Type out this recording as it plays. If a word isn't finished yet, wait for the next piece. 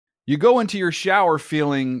You go into your shower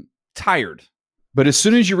feeling tired, but as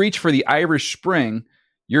soon as you reach for the Irish Spring,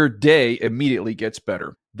 your day immediately gets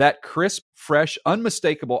better. That crisp, fresh,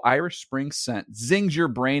 unmistakable Irish Spring scent zings your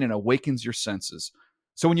brain and awakens your senses.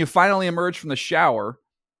 So when you finally emerge from the shower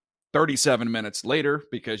 37 minutes later,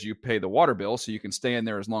 because you pay the water bill so you can stay in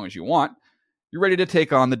there as long as you want, you're ready to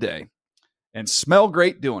take on the day and smell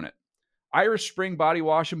great doing it. Irish Spring Body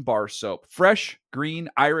Wash and Bar Soap. Fresh, green,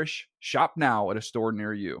 Irish. Shop now at a store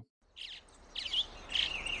near you.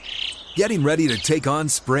 Getting ready to take on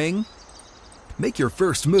spring? Make your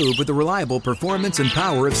first move with the reliable performance and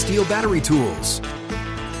power of Steel battery tools.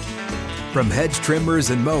 From hedge trimmers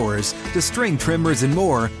and mowers to string trimmers and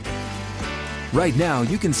more, right now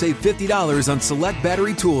you can save $50 on select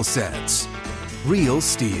battery tool sets. Real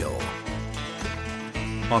Steel.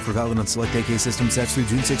 Offer valid on select AK system sets through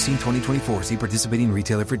June 16, 2024. See participating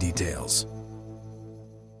retailer for details.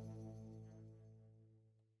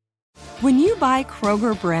 When you buy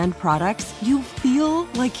Kroger brand products, you feel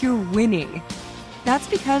like you're winning. That's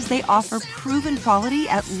because they offer proven quality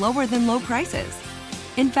at lower than low prices.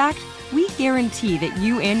 In fact, we guarantee that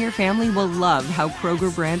you and your family will love how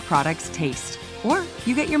Kroger brand products taste, or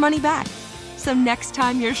you get your money back. So next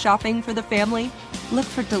time you're shopping for the family, look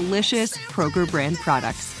for delicious Kroger brand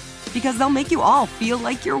products, because they'll make you all feel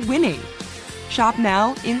like you're winning. Shop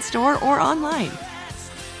now, in-store, or online.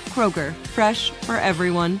 Kroger, fresh for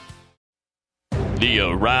everyone. The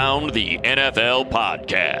Around the NFL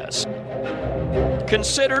podcast.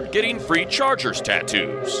 Considered getting free Chargers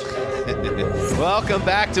tattoos. Welcome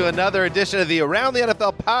back to another edition of the Around the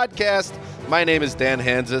NFL podcast. My name is Dan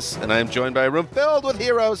Hansis, and I am joined by a room filled with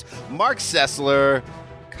heroes, Mark Sessler,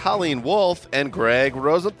 Colleen Wolfe, and Greg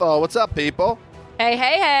Rosenthal. What's up, people?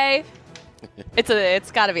 Hey.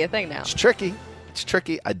 It's got to be a thing now. It's tricky.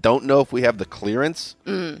 I don't know if we have the clearance.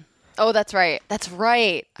 Oh, that's right. I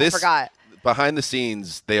forgot. Behind the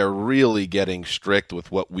scenes, they are really getting strict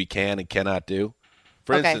with what we can and cannot do.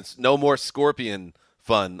 For instance, no more Scorpion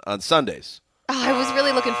fun on Sundays. Oh, I was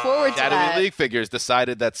really looking forward to that. Academy League figures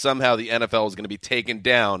decided that somehow the NFL is going to be taken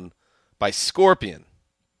down by Scorpion.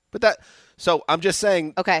 So I'm just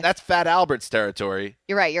saying, that's Fat Albert's territory.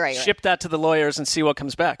 You're right. Ship that to the lawyers and see what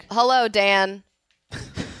comes back. Hello, Dan.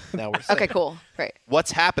 Now we're saying, Okay, cool. Great.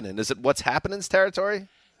 What's happening? Is it what's happening's territory?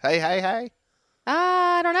 Hey.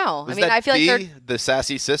 I don't know. I feel like they're the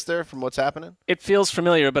sassy sister from What's Happening. It feels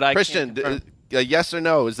familiar, but I Christian, can't yes or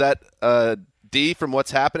no? Is that D from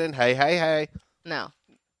What's Happening? Hey. No.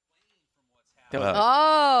 confirm.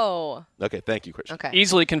 Oh. Okay, thank you, Christian. Okay.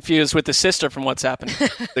 Easily confused with the sister from What's Happening.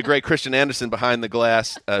 The great Christian Anderson behind the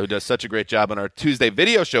glass, who does such a great job on our Tuesday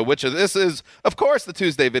video show, which this is, of course, the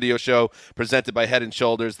Tuesday video show presented by Head &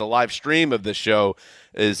 Shoulders. The live stream of this show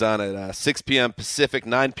is on at 6 p.m. Pacific,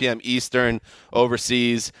 9 p.m. Eastern,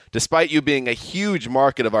 overseas. Despite you being a huge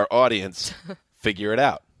market of our audience, figure it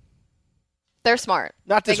out. They're smart.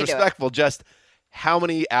 Not disrespectful, just how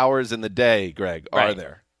many hours in the day, Greg, are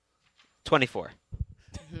there? 24.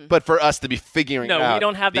 But for us to be figuring out we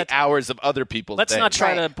don't have the hours of other people's Let's day. not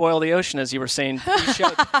try to boil the ocean, as you were saying.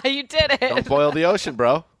 You did it. Don't boil the ocean,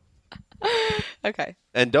 bro. Okay.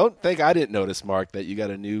 And don't think I didn't notice, Mark, that you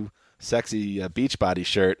got a new sexy Beachbody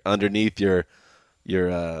shirt underneath your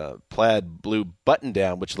plaid blue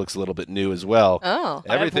button-down, which looks a little bit new as well. Oh.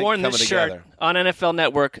 Everything I've worn coming this together. shirt on NFL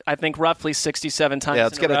Network, I think, roughly 67 times Yeah,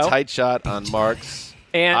 let's in a get row. a tight shot on Mark's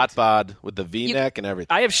And hot bod with the V-neck and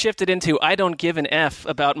everything. I have shifted into I don't give an F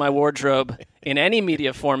about my wardrobe in any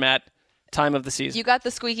media format time of the season. You got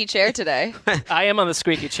the squeaky chair today. I am on the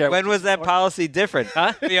squeaky chair. When was that policy different?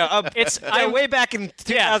 Huh? I'm way back in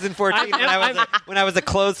 2014 when I was a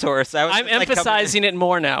clothes horse. I'm emphasizing it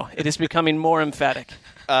more now. It is becoming more emphatic.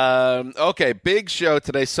 Okay, big show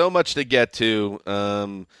today. So much to get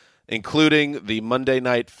to, including the Monday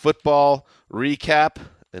Night Football recap,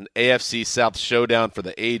 an AFC South showdown for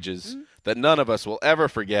the ages that none of us will ever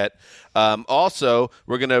forget. Also,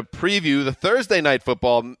 we're going to preview the Thursday Night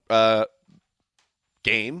Football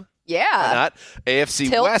game. Yeah. Why not? AFC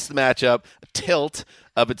Tilt. West matchup, tilt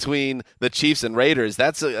between the Chiefs and Raiders.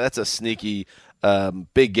 That's a sneaky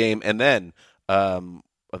big game. And then a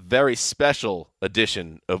very special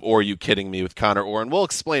edition of Or You Kidding Me with Connor Orr. And we'll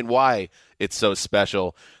explain why it's so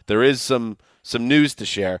special. There is some news to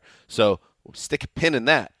share, so we'll stick a pin in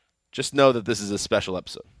that. Just know that this is a special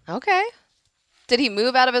episode. Okay. Did he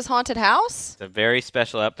move out of his haunted house? It's a very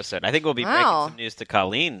special episode. I think we'll be breaking some news to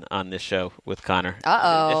Colleen on this show with Connor.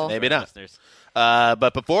 Uh-oh. Maybe not.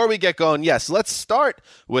 But before we get going, yes, let's start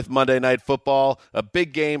with Monday Night Football, a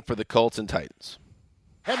big game for the Colts and Titans.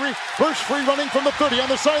 Henry bursts free running from the 30, on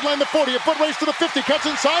the sideline the 40, a foot race to the 50, cuts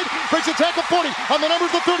inside, breaks a tackle 40, on the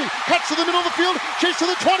numbers the 30, cuts to the middle of the field, chase to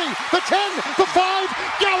the 20, the 10, the 5,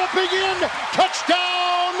 galloping in,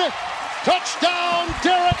 touchdown! Touchdown,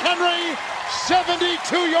 Derrick Henry,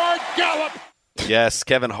 72-yard gallop. Yes,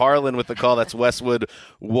 Kevin Harlan with the call. That's Westwood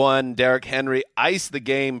 1. Derrick Henry iced the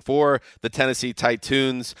game for the Tennessee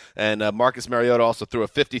Titans, and Marcus Mariota also threw a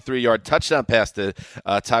 53-yard touchdown pass to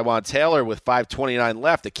Tyrod Taylor with 5:29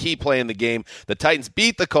 left, a key play in the game. The Titans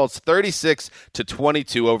beat the Colts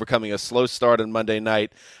 36-22, overcoming a slow start on Monday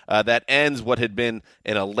night. That ends what had been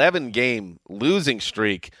an 11-game losing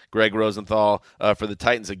streak, Greg Rosenthal, for the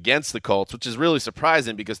Titans against the Colts, which is really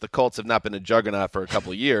surprising because the Colts have not been a juggernaut for a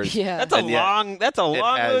couple of years. Yeah. That's a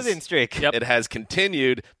long losing streak. Yep. It has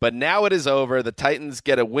continued, but now it is over. The Titans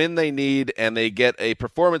get a win they need, and they get a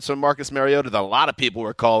performance from Marcus Mariota that a lot of people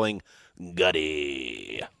were calling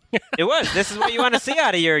gutty. It was. This is what you want to see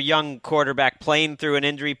out of your young quarterback, playing through an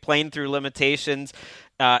injury, playing through limitations.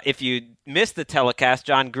 If you missed the telecast,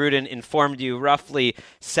 John Gruden informed you roughly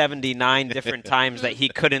 79 different times that he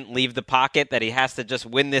couldn't leave the pocket, that he has to just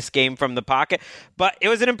win this game from the pocket. But it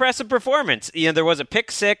was an impressive performance. You know, there was a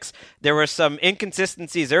pick six. There were some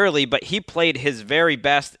inconsistencies early, but he played his very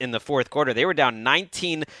best in the fourth quarter. They were down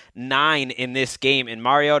 19-9 in this game, and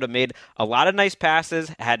Mariota made a lot of nice passes,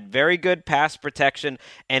 had very good pass protection,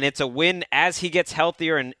 and it's a win as he gets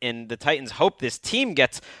healthier, and the Titans hope this team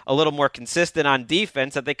gets a little more consistent on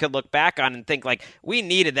defense, that they could look back on and think, like, we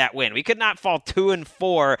needed that win. We could not fall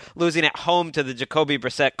 2-4 losing at home to the Jacoby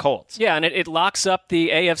Brissett Colts. Yeah, and it locks up the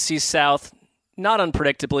AFC South, not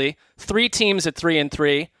unpredictably. 3 teams at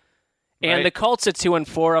 3-3, and Right. the Colts at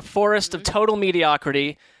 2-4, a forest of total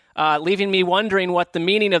mediocrity, leaving me wondering what the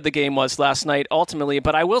meaning of the game was last night ultimately.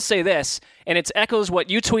 But I will say this, and it echoes what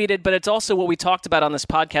you tweeted, but it's also what we talked about on this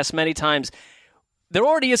podcast many times. There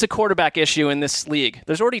already is a quarterback issue in this league.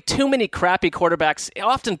 There's already too many crappy quarterbacks,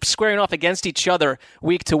 often squaring off against each other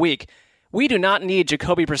week to week. We do not need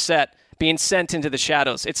Jacoby Brissett being sent into the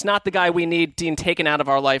shadows. It's not the guy we need being taken out of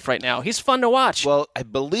our life right now. He's fun to watch. Well, I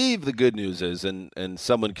believe the good news is, and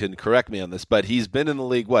someone can correct me on this, but he's been in the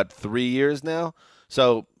league, 3 years now?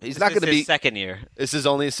 So he's not going to be second year. This is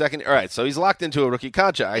only his second. All right, so he's locked into a rookie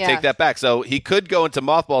contract. I Yeah. take that back. So he could go into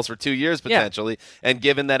mothballs for 2 years potentially. Yeah. And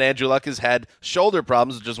given that Andrew Luck has had shoulder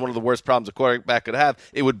problems, which is one of the worst problems a quarterback could have,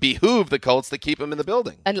 it would behoove the Colts to keep him in the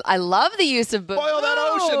building. And I love the use of Boil that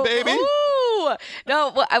ocean, baby. Ooh.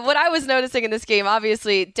 No, what I was noticing in this game,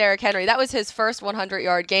 obviously, Derrick Henry, that was his first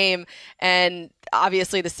 100-yard game, and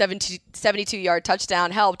obviously the 72-yard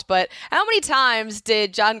touchdown helped. But how many times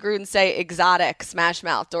did John Gruden say exotic smash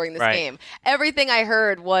mouth during this game? Everything I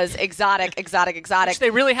heard was exotic, exotic, exotic. Which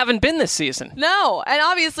they really haven't been this season. No, and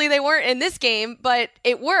obviously they weren't in this game, but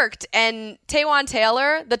it worked. And Tyrod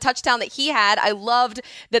Taylor, the touchdown that he had, I loved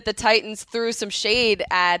that the Titans threw some shade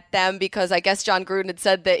at them because I guess John Gruden had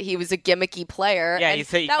said that he was a gimmicky player. Yeah, and he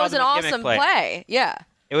said he that called was an him a gimmick awesome play. play. Yeah.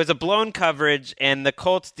 It was a blown coverage, and the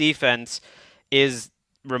Colts defense is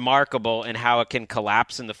remarkable in how it can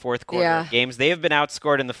collapse in the fourth quarter of games. They have been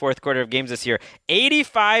outscored in the fourth quarter of games this year,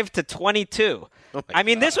 85-22. I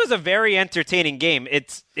mean, this was a very entertaining game.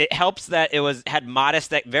 It helps that it had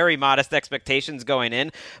very modest expectations going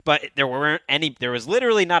in, but there weren't any. There was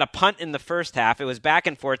literally not a punt in the first half. It was back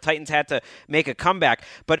and forth. Titans had to make a comeback.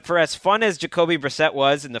 But for as fun as Jacoby Brissett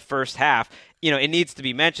was in the first half, it needs to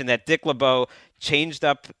be mentioned that Dick LeBeau changed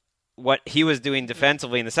up what he was doing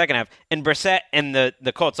defensively in the second half, and Brissett and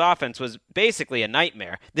the Colts offense was basically a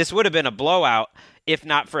nightmare. This would have been a blowout if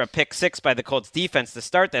not for a pick six by the Colts defense to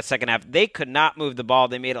start that second half. They could not move the ball.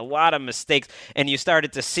 They made a lot of mistakes, and you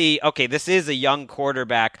started to see, okay, this is a young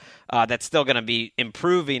quarterback that's still going to be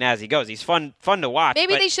improving as he goes. He's fun to watch.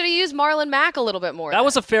 Maybe they should have used Marlon Mack a little bit more. That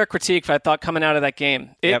was a fair critique, I thought, coming out of that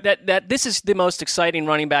game. That this is the most exciting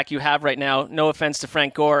running back you have right now. No offense to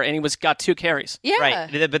Frank Gore, and he got 2 carries. Yeah.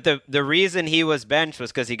 Right. But the reason he was benched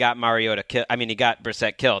was because he got he got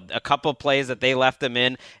Brissett killed. A couple plays that they left him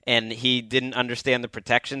in, and he didn't understand the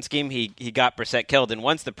protection scheme. He got Brissett killed. And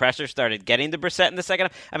once the pressure started getting to Brissett in the second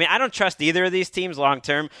half, I don't trust either of these teams long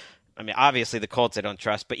term. Obviously the Colts I don't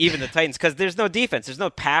trust, but even the Titans, because there's no defense, there's no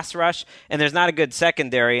pass rush, and there's not a good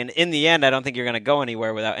secondary. And in the end, I don't think you're going to go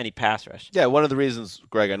anywhere without any pass rush. Yeah, one of the reasons,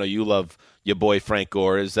 Greg, I know you love your boy Frank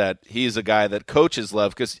Gore, is that he's a guy that coaches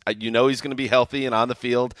love because he's going to be healthy and on the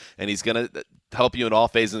field, and he's going to help you in all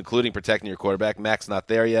phases, including protecting your quarterback. Mac's not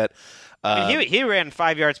there yet. He ran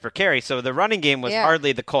 5 yards per carry, so the running game was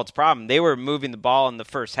hardly the Colts' problem. They were moving the ball in the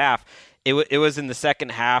first half. It was in the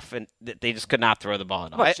second half, and they just could not throw the ball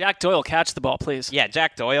at all. Jack Doyle, catch the ball, please. Yeah,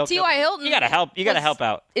 Jack Doyle. T.Y. Hilton. You got to help. You got to help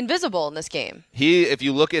out. invisible in this game. If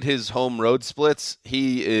you look at his home road splits,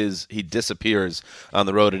 he disappears on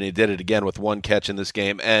the road, and he did it again with one catch in this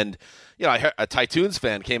game. And I heard a Tytoons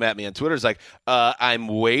fan came at me on Twitter. Is like, I'm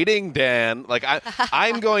waiting, Dan. Like,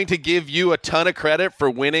 I'm going to give you a ton of credit for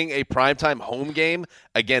winning a primetime home game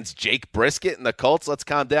against Jake Brisket and the Colts. Let's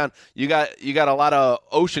calm down. You got a lot of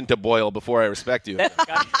ocean to boil before I respect you.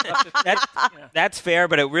 That's fair,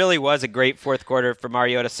 but it really was a great fourth quarter for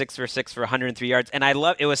Mariota, 6 for 6 for 103 yards. And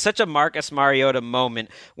it was such a Marcus Mariota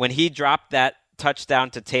moment when he dropped that touchdown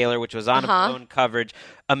to Taylor, which was on a blown coverage.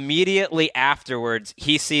 Immediately afterwards,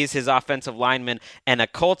 he sees his offensive lineman and a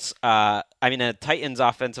Titans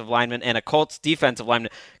offensive lineman and a Colts defensive lineman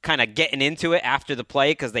kind of getting into it after the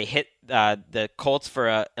play because they hit the Colts for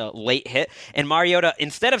a late hit. And Mariota,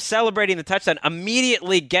 instead of celebrating the touchdown,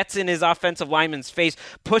 immediately gets in his offensive lineman's face,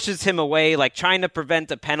 pushes him away, like trying to prevent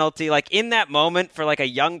a penalty. Like in that moment, for like a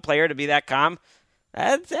young player to be that calm,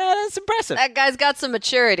 that's impressive. That guy's got some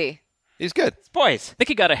maturity. He's good. It's poised. I think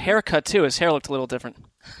he got a haircut, too. His hair looked a little different.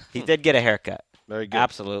 He did get a haircut. Very good.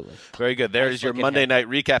 Absolutely. Very good. There's your Monday night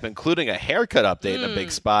recap, including a haircut update in a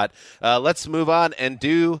big spot. Let's move on and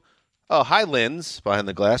do... Oh, hi, Linz, behind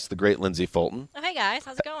the glass, the great Lindsay Fulton. Oh, hey, guys.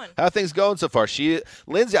 How's it going? How are things going so far?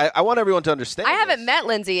 Lindsay, I want everyone to understand I haven't met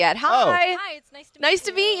Lindsay yet. Hi. Hi, it's nice to meet Nice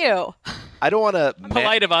to meet you. I don't want to...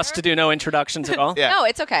 Polite of us to do no introductions at all. Yeah. No,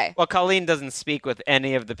 it's okay. Well, Colleen doesn't speak with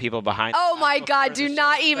any of the people behind. Oh, my God. Do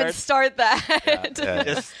not even start that.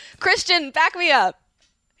 Yeah. Christian, back me up.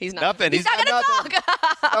 He's not. Nothing. He's not going to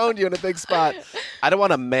talk. Stoned you in a big spot. I don't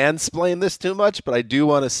want to mansplain this too much, but I do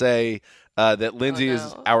want to say that Lindsay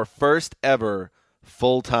is our first ever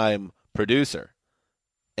full-time producer.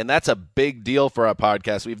 And that's a big deal for our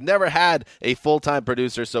podcast. We've never had a full-time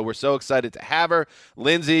producer, so we're so excited to have her.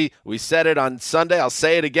 Lindsay, we said it on Sunday. I'll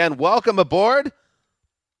say it again. Welcome aboard.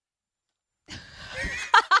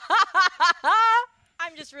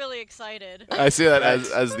 I'm just really excited. I see that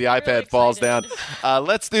as the iPad really falls down.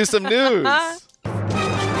 Let's do some news.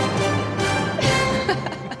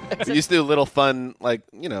 We used to do a little fun,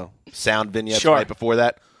 sound vignettes right before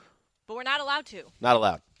that. But we're not allowed to. Not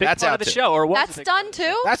allowed. Big That's part out of the too. show, or what? That's done,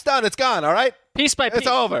 too? That's done. It's gone, all right? Piece by piece. It's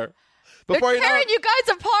over. They're Before you know tearing it, you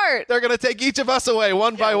guys apart. they're going to take each of us away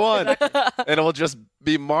one by one. And it will just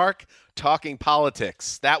be Mark talking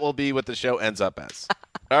politics. That will be what the show ends up as.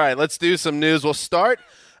 All right, let's do some news. We'll start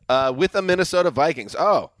with the Minnesota Vikings.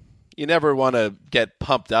 Oh, you never want to get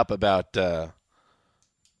pumped up about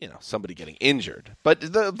somebody getting injured. But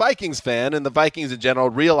the Vikings fan and the Vikings in general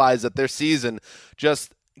realize that their season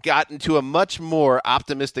just got into a much more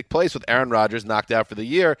optimistic place with Aaron Rodgers knocked out for the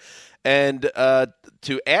year. And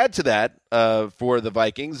to add to that, for the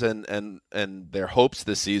Vikings and their hopes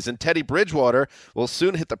this season, Teddy Bridgewater will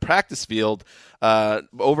soon hit the practice field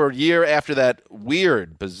over a year after that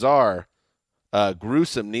weird, bizarre,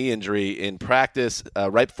 gruesome knee injury in practice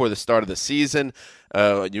right before the start of the season.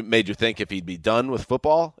 Made you think if he'd be done with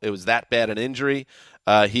football. It was that bad an injury.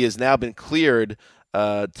 He has now been cleared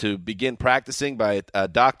to begin practicing by a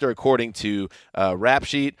doctor, according to Rap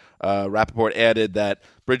Sheet. Rappaport added that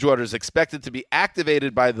Bridgewater is expected to be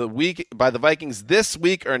activated by the Vikings this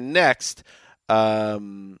week or next.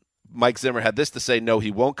 Mike Zimmer had this to say: no,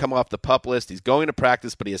 he won't come off the PUP list. He's going to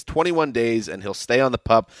practice, but he has 21 days, and he'll stay on the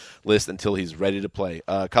PUP list until he's ready to play.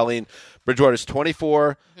 Colleen, Bridgewater's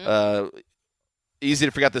 24. Easy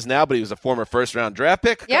to forget this now, but he was a former first-round draft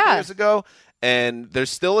pick a couple years ago. And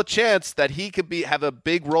there's still a chance that he could have a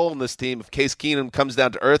big role in this team if Case Keenum comes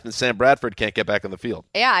down to earth and Sam Bradford can't get back on the field.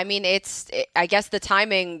 Yeah, I mean, I guess the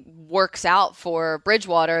timing works out for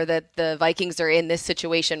Bridgewater that the Vikings are in this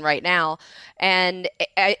situation right now. And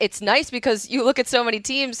it's nice because you look at so many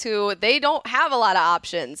teams who they don't have a lot of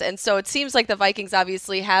options. And so it seems like the Vikings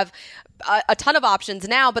obviously have a ton of options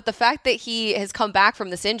now, but the fact that he has come back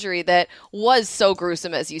from this injury that was so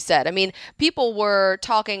gruesome, as you said, I mean, people were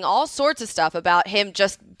talking all sorts of stuff about him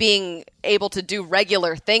just being able to do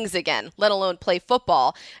regular things again, let alone play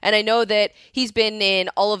football. And I know that he's been in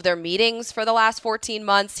all of their meetings for the last 14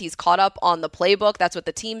 months. He's caught up on the playbook. That's what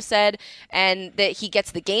the team said. And that he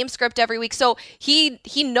gets the game script every week. So he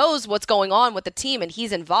knows what's going on with the team and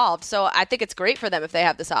he's involved. So I think it's great for them if they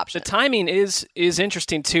have this option. The timing is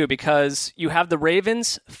interesting too, because you have the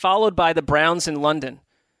Ravens followed by the Browns in London.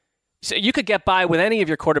 So you could get by with any of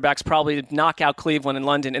your quarterbacks, probably knock out Cleveland and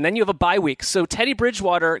London, and then you have a bye week. So Teddy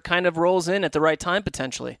Bridgewater kind of rolls in at the right time,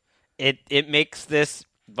 potentially. It makes this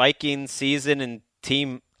Vikings season and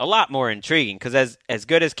team a lot more intriguing, because as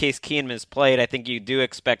good as Case Keenum has played, I think you do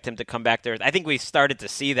expect him to come back there. I think we started to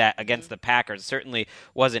see that against the Packers. It certainly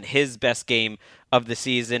wasn't his best game of the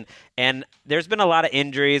season, and there's been a lot of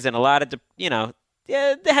injuries and a lot of,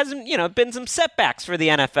 there hasn't been some setbacks for the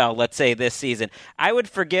NFL, let's say, this season. I would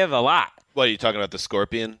forgive a lot. What, are you talking about the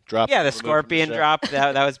scorpion drop? Yeah, the scorpion drop.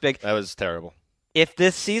 That was big. That was terrible. If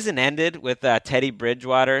this season ended with Teddy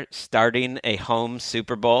Bridgewater starting a home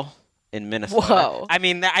Super Bowl in Minnesota, whoa! I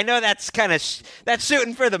mean, I know that's kind of that's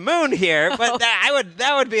shooting for the moon here, but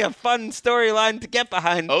that would be a fun storyline to get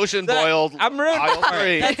behind. Ocean boiled. I'm rooting for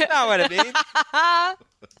it. That's not what it means.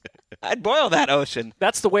 I'd boil that ocean.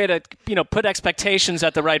 That's the way to put expectations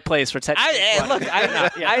at the right place for Teddy.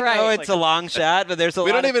 I know it's a long shot, but there's a lot.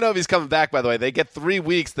 We don't even know if he's coming back, by the way. They get 3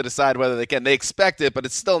 weeks to decide whether they can. They expect it, but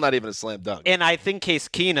it's still not even a slam dunk. And I think Case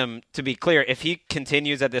Keenum, to be clear, if he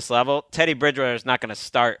continues at this level, Teddy Bridgewater is not going to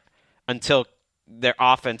start until their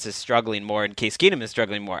offense is struggling more and Case Keenum is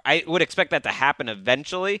struggling more. I would expect that to happen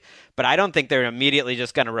eventually, but I don't think they're immediately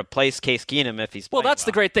just going to replace Case Keenum if he's playing that's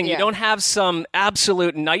the great thing. Yeah. You don't have some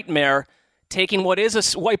absolute nightmare taking what is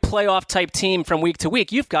a white playoff type team from week to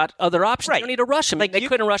week. You've got other options. Right. You don't need to rush him. They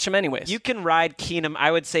couldn't rush him anyways. You can ride Keenum,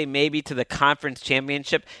 I would say, maybe to the conference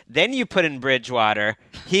championship. Then you put in Bridgewater.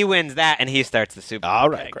 He wins that, and he starts the Super Bowl. All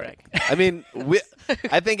right, Greg. I mean,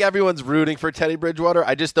 I think everyone's rooting for Teddy Bridgewater.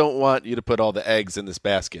 I just don't want you to put all the eggs in this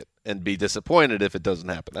basket and be disappointed if it doesn't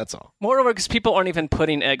happen. That's all. Moreover, because people aren't even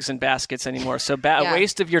putting eggs in baskets anymore. So a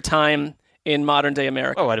waste of your time in modern-day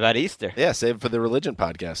America. Oh, what about Easter? Yeah, save it for the religion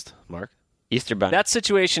podcast, Mark. Easter bunny. That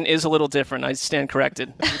situation is a little different. I stand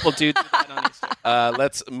corrected. People do that on Easter.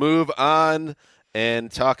 Let's move on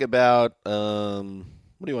and talk about what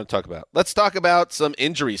do you want to talk about? Let's talk about some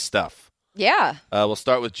injury stuff. Yeah. We'll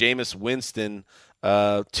start with Jameis Winston. 2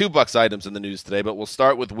 Bucs items in the news today, but we'll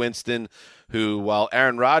start with Winston, who, while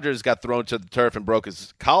Aaron Rodgers got thrown to the turf and broke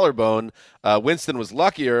his collarbone, Winston was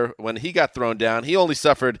luckier when he got thrown down. He only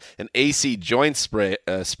suffered an AC joint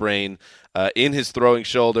sprain in his throwing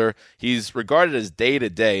shoulder. He's regarded as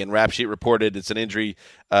day-to-day, and Rap Sheet reported it's an injury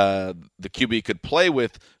the QB could play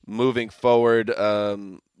with moving forward.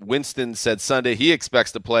 Winston said Sunday he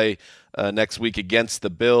expects to play next week against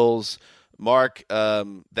the Bills. Mark,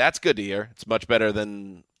 that's good to hear. It's much better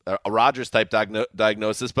than a Rodgers-type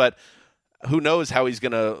diagnosis, but who knows how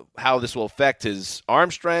this will affect his arm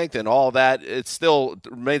strength and all that. It still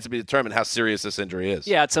remains to be determined how serious this injury is.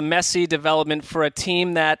 Yeah, it's a messy development for a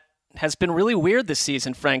team that has been really weird this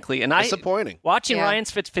season, frankly. And disappointing. Watching Ryan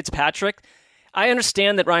Fitzpatrick, I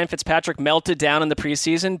understand that Ryan Fitzpatrick melted down in the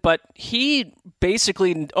preseason, but he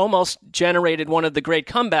basically almost generated one of the great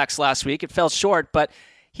comebacks last week. It fell short, but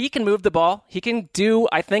he can move the ball. He can do,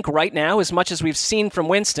 I think, right now as much as we've seen from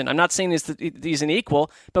Winston. I'm not saying he's an equal,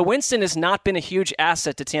 but Winston has not been a huge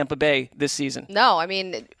asset to Tampa Bay this season. No, I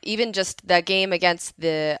mean, even just that game against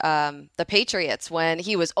the Patriots when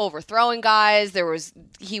he was overthrowing guys,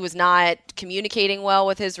 he was not communicating well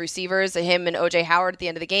with his receivers, him and O.J. Howard at the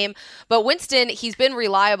end of the game. But Winston, he's been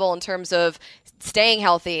reliable in terms of staying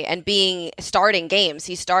healthy and starting games.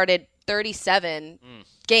 He started 37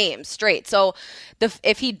 games straight. So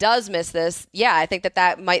if he does miss this, I think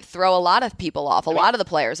that might throw a lot of people off, a lot of the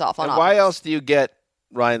players off on offense. Why else do you get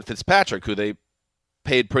Ryan Fitzpatrick, who they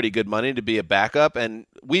paid pretty good money to be a backup? And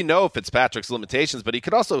we know Fitzpatrick's limitations, but he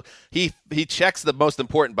could also he checks the most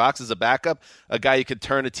important box as a backup, a guy you could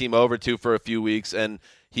turn a team over to for a few weeks, and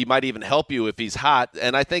he might even help you if he's hot.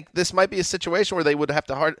 And I think this might be a situation where they would have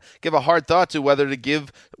to give a hard thought to whether to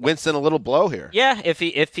give Winston a little blow here. Yeah, if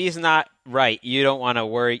he's not right, you don't want to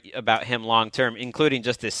worry about him long term, including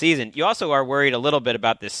just this season. You also are worried a little bit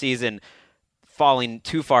about this season falling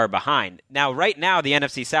too far behind. Now, right now, the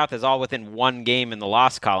NFC South is all within 1 game in the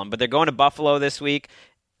loss column, but they're going to Buffalo this week.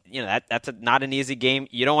 That's not an easy game.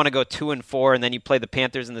 You don't want to go 2-4 and then you play the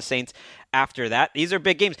Panthers and the Saints after that. These are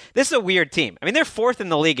big games. This is a weird team. I mean, they're 4th in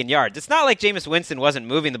the league in yards. It's not like Jameis Winston wasn't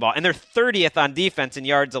moving the ball, and they're 30th on defense in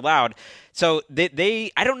yards allowed. So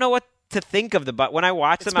I don't know what to think of but when I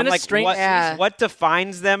watch them, I'm like, what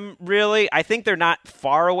defines them really? I think they're not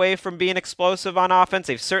far away from being explosive on offense.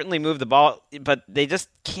 They've certainly moved the ball, but they just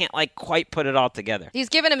can't quite put it all together. He's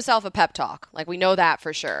given himself a pep talk. We know that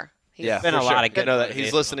for sure. He's been a lot of good.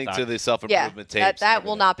 He's listening to the self-improvement tapes. That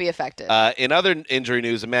will not be affected. In other injury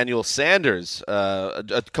news, Emmanuel Sanders,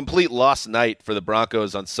 a complete lost night for the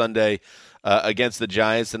Broncos on Sunday against the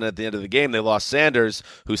Giants, and at the end of the game, they lost Sanders,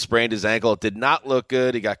 who sprained his ankle. It did not look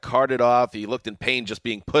good. He got carted off. He looked in pain just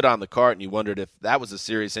being put on the cart, and you wondered if that was a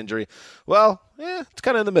serious injury. Well, it's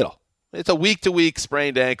kind of in the middle. It's a week-to-week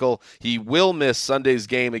sprained ankle. He will miss Sunday's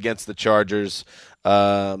game against the Chargers.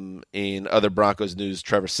 In other Broncos news,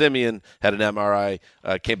 Trevor Siemian had an MRI,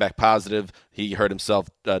 came back positive. He hurt himself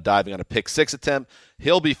diving on a pick-6 attempt.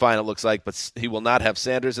 He'll be fine, it looks like, but he will not have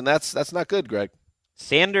Sanders, and that's not good, Greg.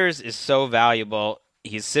 Sanders is so valuable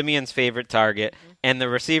He's Simeon's favorite target, and the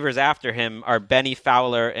receivers after him are Benny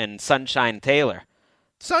Fowler and Sunshine Taylor.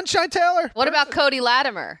 Sunshine Taylor. What about Cody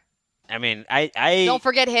Latimer? I mean, I Don't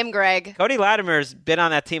forget him, Greg. Cody Latimer's been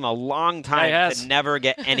on that team a long time Yeah, he has. to never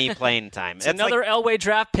get any playing time. It's another Elway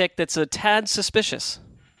draft pick that's a tad suspicious.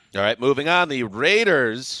 All right, moving on. The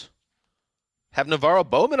Raiders have Navarro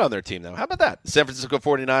Bowman on their team now. How about that? San Francisco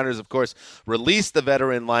 49ers, of course, released the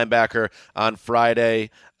veteran linebacker on Friday.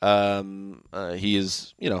 He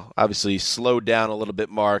is, obviously slowed down a little bit,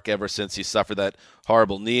 Mark, ever since he suffered that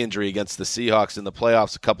horrible knee injury against the Seahawks in the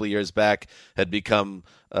playoffs a couple of years back, had become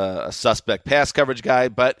a suspect pass coverage guy,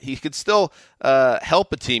 but he could still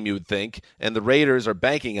help a team, you would think, and the Raiders are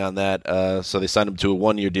banking on that, so they signed him to a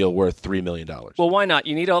one-year deal worth $3 million. Well, why not?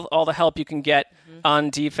 You need all the help you can get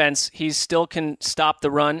on defense. He still can stop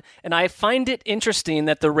the run, and I find it interesting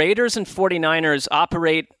that the Raiders and 49ers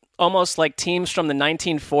operate almost like teams from the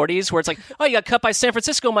 1940s, where it's like, oh, you got cut by San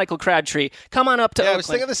Francisco, Michael Crabtree. Come on up to Oakland. I was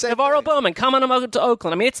thinking the same Navarro thing. Bowman, come on up to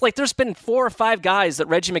Oakland. I mean, it's like there's been 4 or 5 guys that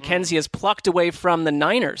Reggie McKenzie has plucked away from the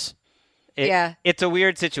Niners. It's a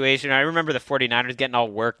weird situation. I remember the 49ers getting all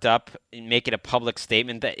worked up and making a public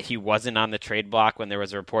statement that he wasn't on the trade block when there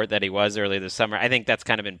was a report that he was earlier this summer. I think that's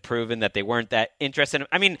kind of been proven that they weren't that interested.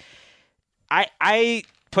 I mean, I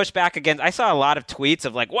push back against. I saw a lot of tweets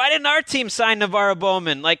of like, why didn't our team sign Navarro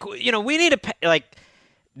Bowman? Like, we need to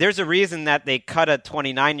there's a reason that they cut a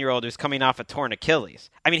 29-year-old who's coming off a torn Achilles.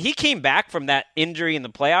 I mean, he came back from that injury in the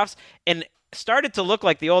playoffs and started to look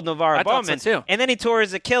like the old Navarro Bowman. So too. And then he tore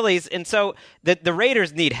his Achilles. And so the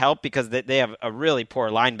Raiders need help because they have a really poor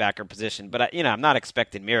linebacker position. But, I'm not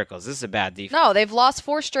expecting miracles. This is a bad defense. No, they've lost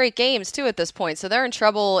 4 straight games, too, at this point. So they're in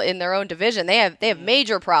trouble in their own division. They have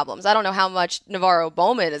major problems. I don't know how much Navarro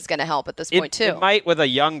Bowman is going to help at this point, too. It might, with a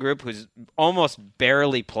young group who's almost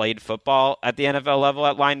barely played football at the NFL level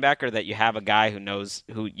at linebacker, that you have a guy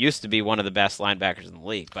who used to be one of the best linebackers in the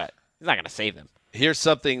league. But he's not going to save them. Here's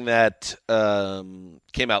something that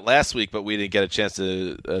came out last week, but we didn't get a chance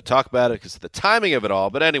to talk about it because of the timing of it all.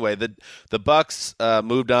 But anyway, the Bucks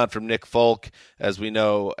moved on from Nick Folk, as we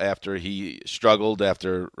know, after he struggled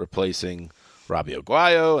after replacing Robbie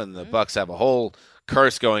Aguayo, and the Bucks have a whole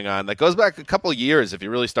curse going on that goes back a couple of years if you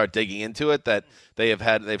really start digging into it, that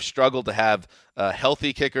they've struggled to have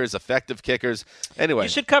healthy kickers, effective kickers. Anyway, you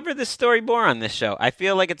should cover this story more on this show. I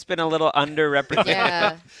feel like it's been a little underrepresented.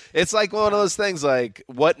 Yeah. It's like one of those things, like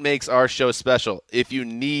what makes our show special. If you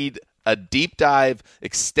need a deep dive,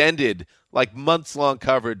 extended, like months-long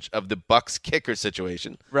coverage of the Bucks kicker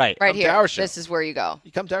situation, right here, to our show. This is where you go.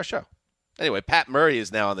 You come to our show. Anyway, Pat Murray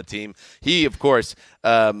is now on the team. He, of course,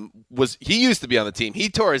 he used to be on the team. He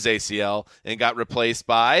tore his ACL and got replaced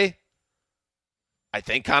by, I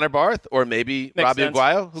think, Connor Barth or maybe Makes Robbie sense.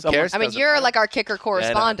 Aguayo. Who cares? I mean, you're like our kicker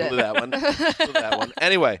correspondent. Blew that one.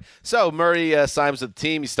 Anyway, so Murray signs with the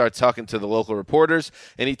team. He starts talking to the local reporters,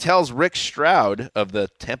 and he tells Rick Stroud of the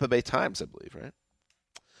Tampa Bay Times, I believe,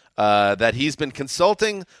 right, that he's been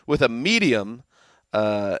consulting with a medium.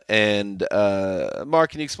 And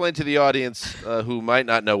Mark, can you explain to the audience who might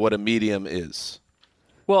not know what a medium is?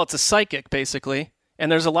 Well, it's a psychic, basically, and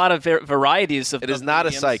there's a lot of varieties of. It is not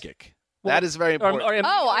mediums. a psychic. That is very important.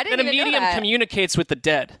 I didn't Then a even know medium that. communicates with the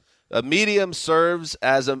dead. A medium serves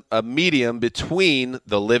as a medium between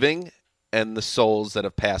the living and the souls that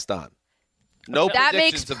have passed on. No That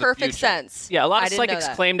predictions makes of the perfect future. sense. Yeah, a lot I of didn't know psychics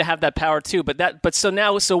that. claim to have that power too. But what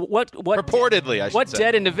Purportedly, I should what say.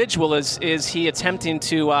 dead individual is he attempting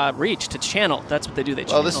to reach, to channel? That's what they do. They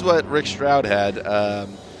channel. Well, this is what Rick Stroud had.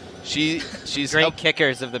 She's Great helped,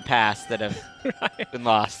 kickers of the past that have been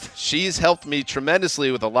lost. she's helped me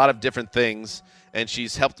tremendously with a lot of different things, and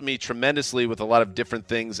she's helped me tremendously with a lot of different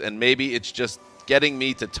things, and maybe it's just getting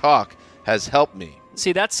me to talk has helped me.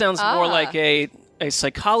 See, that sounds more like a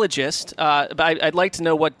psychologist. But I'd like to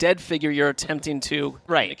know what dead figure you're attempting to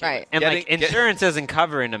communicate. Right. And insurance isn't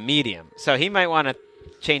covering a medium, so he might want to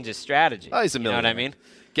change his strategy. Oh, he's a You know what I mean?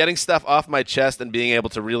 Getting stuff off my chest and being able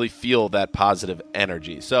to really feel that positive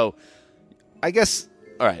energy. So, I guess,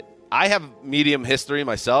 all right, I have medium history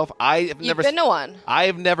myself. You've been to one. I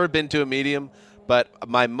have never been to a medium, but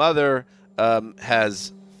my mother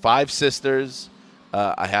has 5 sisters.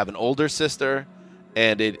 I have an older sister,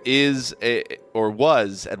 and it is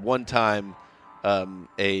was at one time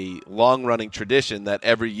a long-running tradition that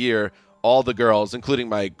every year all the girls, including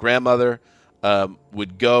my grandmother,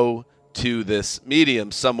 would go to this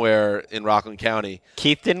medium somewhere in Rockland County.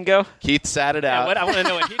 Keith didn't go? Keith sat it out. I want to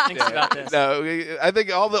know what he thinks about this. No, I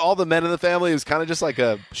think all the men in the family, it was kind of just like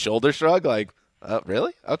a shoulder shrug, like,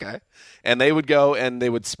 really? Okay. And they would go and they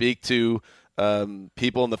would speak to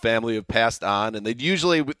people in the family who passed on, and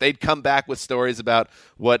they'd come back with stories about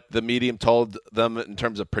what the medium told them in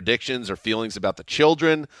terms of predictions or feelings about the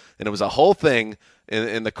children, and it was a whole thing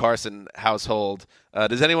in the Carson household.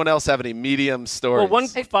 Does anyone else have any medium stories? Well, one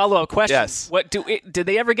follow-up question. Yes. Did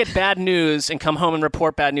they ever get bad news and come home and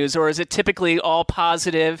report bad news, or is it typically all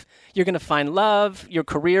positive? You're going to find love. Your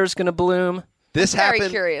career's going to bloom. This Very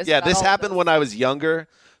happened. curious Yeah, about this all of happened this. when I was younger,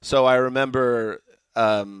 so I remember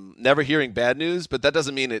never hearing bad news. But that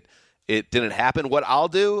doesn't mean it didn't happen. What I'll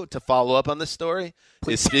do to follow up on this story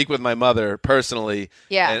is speak with my mother personally,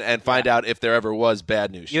 and find out if there ever was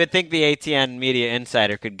bad news. You would think the ATN Media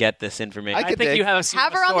Insider could get this information. I think you have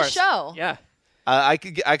her on the show. Yeah. I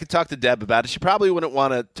could talk to Deb about it. She probably wouldn't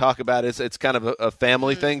want to talk about it. It's kind of a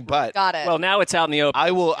family thing, but Got it. Well, now it's out in the open.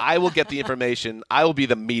 I will get the information. I will be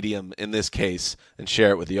the medium in this case and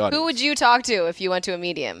share it with the audience. Who would you talk to if you went to a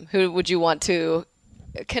medium? Who would you want to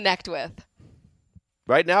connect with?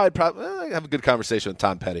 Right now, I'd probably have a good conversation with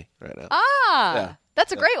Tom Petty right now. Yeah.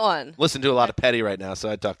 That's a great one. Listen to a lot of Petty right now, so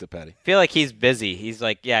I'd talk to Petty. I feel like he's busy. He's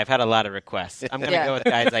like, yeah, I've had a lot of requests. I'm going to go with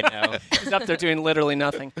guys I know. He's up there doing literally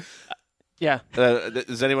nothing. Yeah.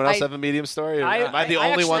 Does anyone else have a medium story? Or am I the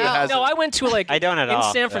only one that has No, I went to I don't at in all.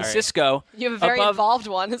 San Sorry. Francisco. You have a very involved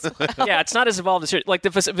one as well. Yeah, it's not as involved as here. Like the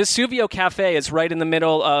Vesuvio Cafe is right in the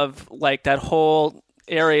middle of like that whole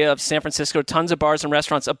area of San Francisco. Tons of bars and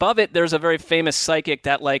restaurants. Above it, there's a very famous psychic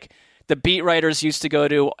that like the beat writers used to go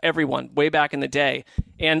to. Everyone way back in the day.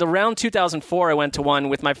 And around 2004, I went to one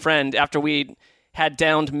with my friend after we had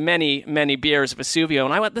downed many, many beers of Vesuvio.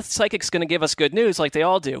 And I went, the psychic's going to give us good news like they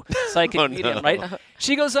all do. Psychic medium, right?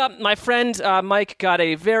 She goes up. My friend Mike got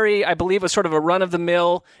a very, I believe, was sort of a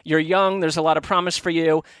run-of-the-mill, you're young, there's a lot of promise for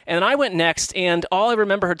you. And I went next, and all I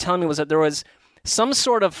remember her telling me was that there was some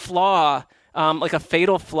sort of flaw, like a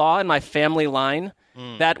fatal flaw in my family line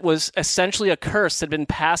that was essentially a curse that had been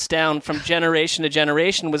passed down from generation to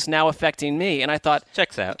generation, was now affecting me. And I thought,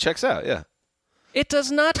 Checks out, yeah. it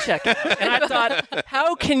does not check out. And I thought,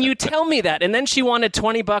 how can you tell me that? And then she wanted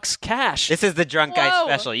 $20 cash. This is the drunk guy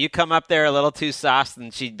special. You come up there a little too sauced,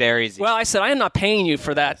 and she buries you. Well, I said, I am not paying you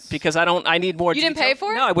for that because I need more You didn't detail. pay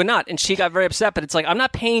for it? No, I would not. And she got very upset, but it's like, I'm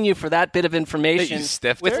not paying you for that bit of information You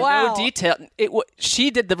stiffed with her? no detail. She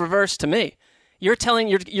did the reverse to me. You're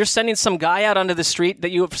sending some guy out onto the street that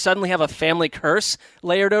you suddenly have a family curse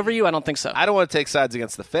layered over you? I don't think so. I don't want to take sides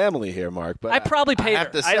against the family here, Mark, but I probably paid I have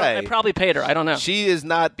her. to say, I probably paid her. I don't know. she is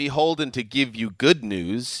not beholden to give you good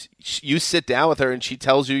news. You sit down with her and she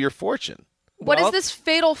tells you your fortune. What is this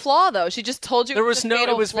fatal flaw, though? She just told you There was a no.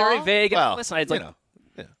 fatal It was flaw? very vague. Well, Listen, I had like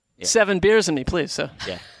yeah. 7 beers in me, please. So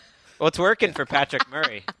Yeah. Well, it's working for Patrick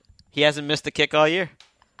Murray. He hasn't missed a kick all year.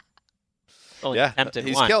 Only attempted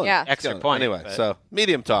he's one. killing it. Yeah. He's Extra killing it. point. Anyway, but- so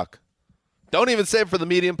medium talk. Don't even save for the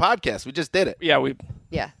medium podcast. We just did it. yeah, we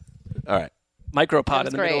Yeah. All right. micropod That in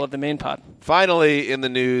was the great. middle of the main pod. Finally, in the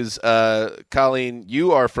news, Colleen,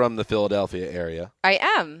 you are from the Philadelphia area. I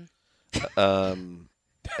am.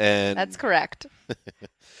 And That's correct.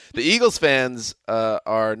 the Eagles fans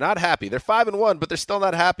are not happy. They're 5-1, but they're still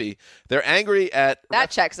not happy. They're angry at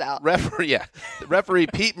That checks out. referee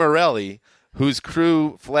Pete Morelli, whose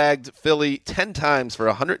crew flagged Philly 10 times for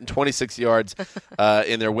 126 yards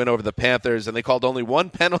in their win over the Panthers, and they called only one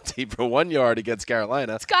penalty for 1 yard against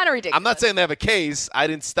Carolina. It's kind of ridiculous. I'm not saying they have a case. I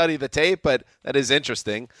didn't study the tape, but that is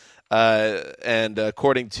interesting. And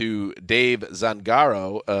according to Dave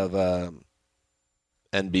Zangaro of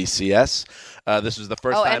NBCS, this was the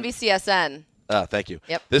first time. NBCSN. Thank you.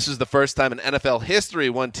 Yep. This is the first time in NFL history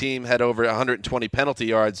one team had over 120 penalty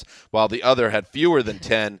yards while the other had fewer than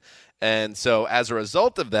 10. And so as a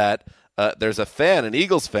result of that, there's a fan, an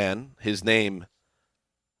Eagles fan. His name,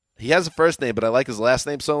 he has a first name, but I like his last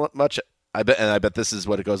name so much. I bet this is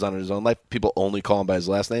what it goes on in his own life. People only call him by his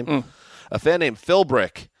last name. A fan named Phil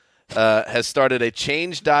Brick has started a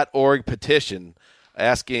Change.org petition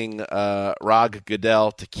asking Rog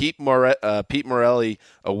Goodell to keep Pete Morelli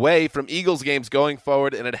away from Eagles games going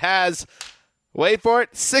forward. And it has, wait for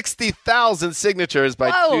it, 60,000 signatures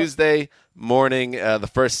by Tuesday morning. The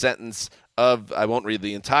first sentence of, I won't read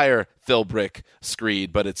the entire Phil Brick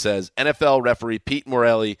screed, but it says, NFL referee Pete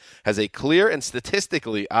Morelli has a clear and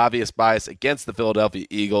statistically obvious bias against the Philadelphia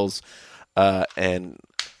Eagles. And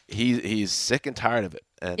he's sick and tired of it.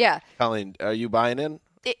 And Yeah. Colleen, are you buying in?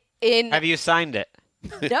 Have you signed it?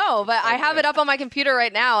 No, but I have it up on my computer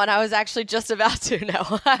right now, and I was actually just about to.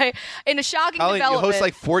 No, in a shocking Colleen, you development. host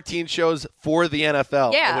like 14 shows for the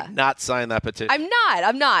NFL. Yeah. I would not sign that petition. I'm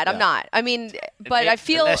not. I mean, but I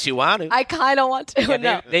feel Unless you want to. I kind of want to. Yeah,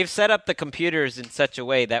 no. they've set up the computers in such a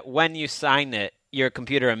way that when you sign it, your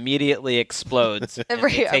computer immediately explodes. and they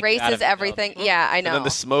take you out Erases of the everything. building. Yeah, I And know. then the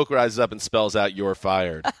smoke rises up and spells out "You're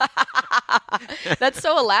fired." That's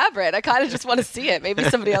so elaborate. I kind of just want to see it. Maybe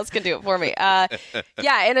somebody else can do it for me.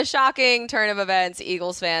 Yeah, in a shocking turn of events,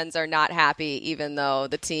 Eagles fans are not happy, even though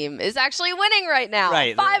the team is actually winning right now.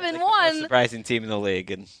 Right. 5 they're and the most 1. surprising team in the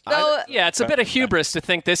league. And Yeah, it's a bit of hubris to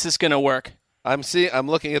think this is going to work. I'm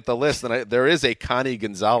looking at the list, and there is a Connie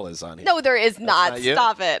Gonzalez on here. No, there is not. not you?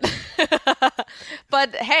 Stop it.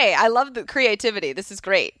 But hey, I love the creativity. This is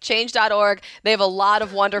great. Change.org. They have a lot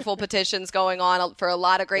of wonderful petitions going on for a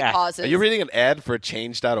lot of great causes. Are you reading an ad for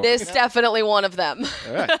Change.org? This is definitely one of them.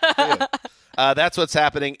 All right. Good. That's what's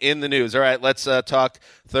happening in the news. All right, let's talk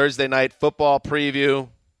Thursday night football preview,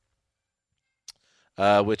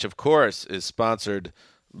 which, of course, is sponsored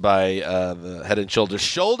by the Head &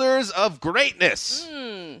 Shoulders of Greatness.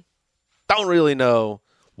 Don't really know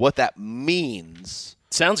what that means,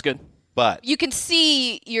 Sounds good. but You can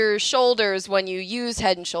see your shoulders when you use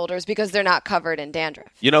Head and Shoulders because they're not covered in dandruff.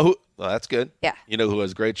 you know who? Well, that's good. Yeah. You know who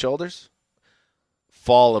has great shoulders?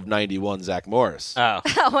 Fall of 91, Zach Morris. oh,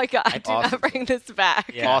 Oh my God! Do Awesome. not bring this back.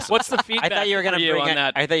 yeah. Awesome. What's the feedback I thought you were going to bring on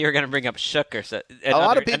that? I thought you were going to bring up Shook or so.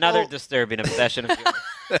 lot of people- Another disturbing obsession of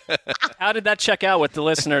yours. How did that check out with the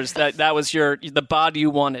listeners? That was the bod you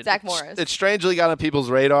wanted. Zach Morris. It strangely got on people's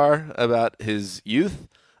radar about his youth,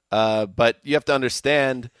 but you have to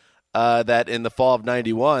understand that in the fall of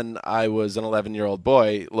 91, I was an 11-year-old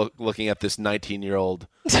boy looking at this 19-year-old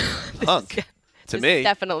hunk. To This me, is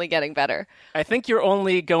definitely getting better. I think you're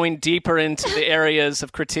only going deeper into the areas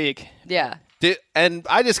of critique. Yeah. and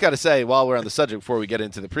I just got to say, while we're on the subject, before we get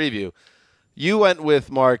into the preview, you went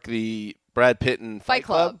with, Mark, the Brad Pitt and Fight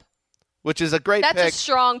Club, which is a great That's pick. a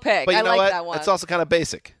strong pick. But you I know like what? that one. It's also kind of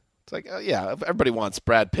basic. It's like, yeah, everybody wants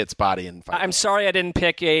Brad Pitt's body in Fight Club. I'm sorry I didn't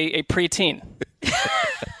pick a preteen.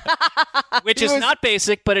 Which is not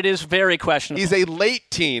basic, but it is very questionable. He's a late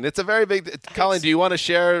teen. It's a very big. Colin, do you want to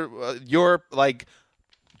share your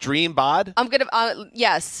dream bod? I'm gonna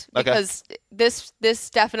yes, Okay. because this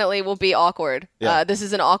definitely will be awkward. Yeah. This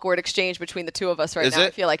is an awkward exchange between the two of us right Is now. it?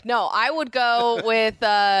 I feel like no. I would go with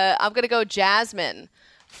I'm gonna go Jasmine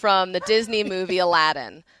from the Disney movie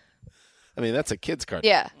Aladdin. I mean, that's a kid's cartoon.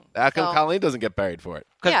 Yeah. How come So- Colleen doesn't get buried for it?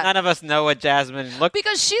 Because Yeah. none of us know what Jasmine looked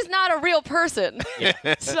Because she's not a real person.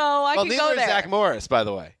 So I Well, can neither go is there. Zach Morris, by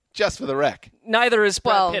the way. Just for the rec. Neither is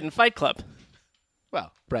Brad Well- Pitt in Fight Club.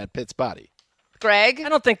 Well, Brad Pitt's body. Greg? I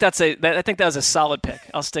don't think I think that was a solid pick.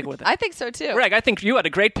 I'll stick with it. I think so too. Greg, I think you had a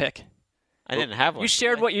great pick. I didn't have one. You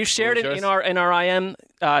shared what you shared was in yours? our IM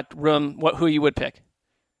room. Who you would pick?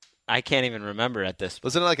 I can't even remember at this point.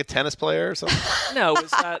 Wasn't it like a tennis player or something? No, it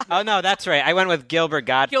was Oh, no, that's right. I went with Gilbert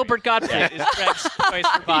Godfrey. Gilbert Godfrey is Greg's choice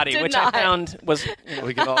for body, did which not. I found was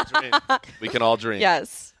We can all dream. We can all dream.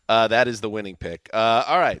 Yes. That is the winning pick.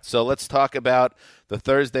 All right, so let's talk about the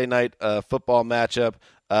Thursday night football matchup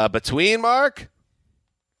between, Mark?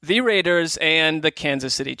 the Raiders and the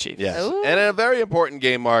Kansas City Chiefs. Yes. Ooh. And a very important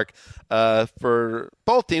game, Mark, for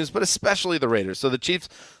both teams, but especially the Raiders. So the Chiefs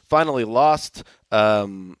finally lost.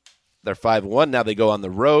 They're 5-1. Now they go on the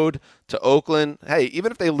road to Oakland. Hey,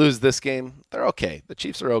 even if they lose this game, they're okay. The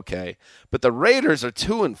Chiefs are okay. But the Raiders are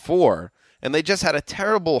 2-4, and they just had a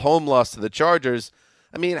terrible home loss to the Chargers.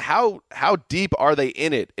 I mean, how deep are they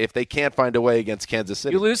in it if they can't find a way against Kansas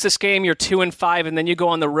City? You lose this game, you're 2-5, and then you go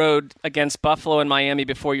on the road against Buffalo and Miami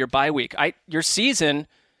before your bye week. Your season,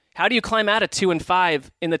 how do you climb out of 2-5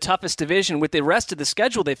 in the toughest division with the rest of the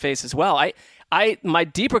schedule they face as well? My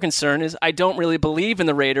deeper concern is I don't really believe in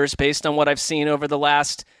the Raiders based on what I've seen over the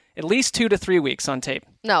last at least 2 to 3 weeks on tape.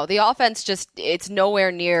 No, the offense it's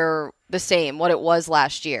nowhere near the same what it was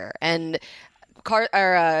last year. And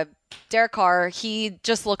Derek Carr, he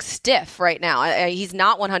just looks stiff right now. He's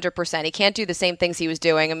not 100%. He can't do the same things he was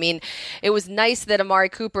doing. I mean, it was nice that Amari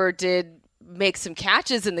Cooper did make some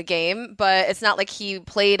catches in the game, but it's not like he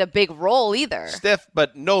played a big role either. Stiff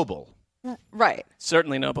but noble. Right.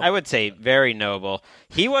 Certainly noble. I would say very noble.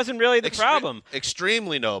 He wasn't really the problem.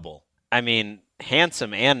 Extremely noble. I mean,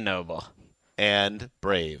 handsome and noble. And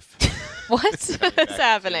brave. What's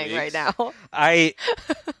happening right now?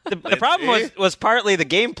 The problem was partly the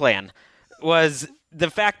game plan, was the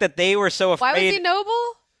fact that they were so afraid. Why was he noble?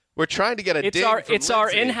 We're trying to get a dig from It's our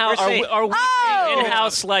Lindsay. in-house We're saying- are we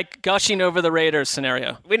in-house like gushing over the Raiders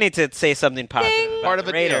scenario. We need to say something positive about Part of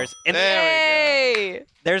the a deal. Raiders. And Hey!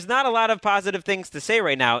 there's not a lot of positive things to say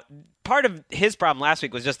right now. Part of his problem last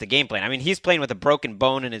week was just the game plan. I mean, he's playing with a broken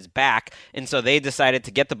bone in his back, and so they decided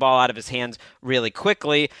to get the ball out of his hands really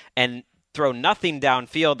quickly and throw nothing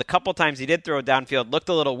downfield. The couple times he did throw downfield looked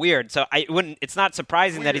a little weird. So it's not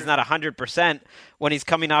surprising that he's not 100% when he's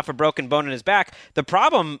coming off a broken bone in his back. The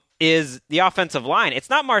problem is the offensive line. It's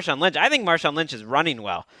not Marshawn Lynch. I think Marshawn Lynch is running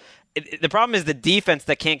well. The problem is the defense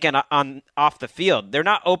that can't get off the field. They're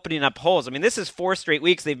not opening up holes. I mean, this is 4 straight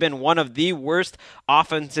weeks. They've been one of the worst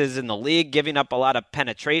offenses in the league, giving up a lot of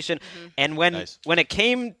penetration. Mm-hmm. And when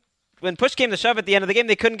push came to shove at the end of the game,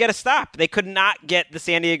 they couldn't get a stop. They could not get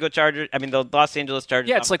the Los Angeles Chargers.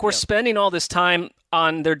 Yeah, it's like we're spending all this time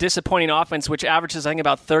on their disappointing offense, which averages, I think,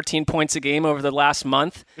 about 13 points a game over the last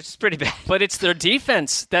month. Which is pretty bad. But it's their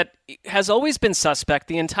defense that has always been suspect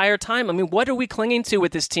the entire time. I mean, what are we clinging to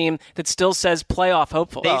with this team that still says playoff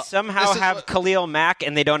hopeful? They somehow have Khalil Mack,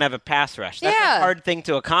 and they don't have a pass rush. That's a hard thing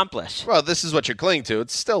to accomplish. Well, this is what you're clinging to.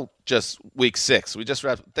 It's still just week 6. We just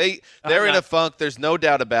wrapped. They're in a funk. There's no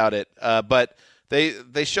doubt about it. But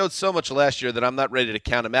they showed so much last year that I'm not ready to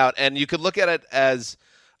count them out. And you could look at it as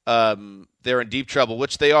they're in deep trouble,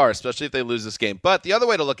 which they are, especially if they lose this game. But the other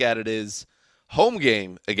way to look at it is home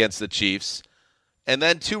game against the Chiefs, and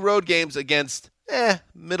then 2 road games against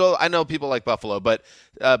middle. I know people like Buffalo, but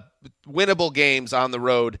winnable games on the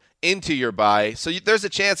road into your bye. So there's a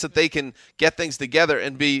chance that they can get things together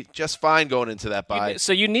and be just fine going into that bye.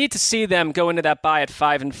 So you need to see them go into that bye at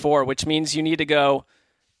 5-4, which means you need to go.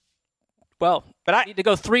 Well, but I need to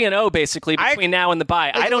go 3-0 basically between now and the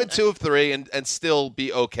bye. I don't 2 of 3 and still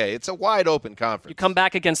be okay. It's a wide open conference. You come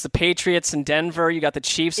back against the Patriots in Denver. You got the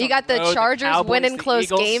Chiefs. You got the Chargers winning close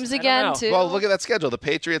games again too. Well, look at that schedule. The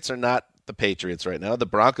Patriots are not the Patriots right now. The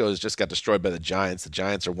Broncos just got destroyed by the Giants. The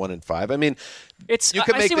Giants are 1-5. I mean, I see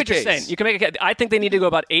what you're saying. You can make a. I think they need to go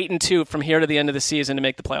about 8-2 from here to the end of the season to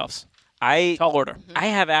make the playoffs. Tall order. I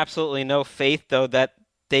have absolutely no faith though that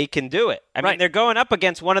they can do it. I mean, they're going up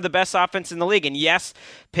against one of the best offenses in the league. And yes,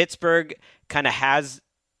 Pittsburgh kind of has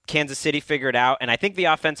Kansas City figured out. And I think the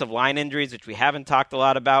offensive line injuries, which we haven't talked a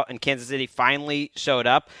lot about, and Kansas City finally showed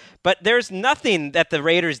up. But there's nothing that the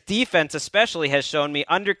Raiders defense especially has shown me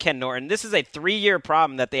under Ken Norton. This is a 3-year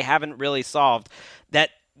problem that they haven't really solved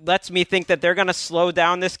that lets me think that they're going to slow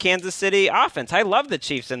down this Kansas City offense. I love the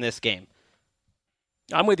Chiefs in this game.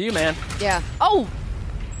 I'm with you, man. Yeah. Oh,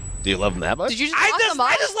 do you love them that much? did you just lock them up?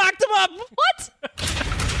 I just locked them up. What?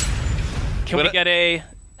 Can we get a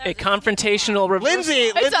confrontational reversal?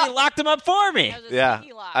 Lindsay locked them up for me. Yeah.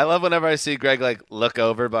 I love whenever I see Greg look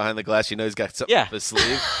over behind the glass. You know he's got something up his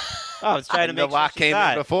sleeve. I was trying to make the lock came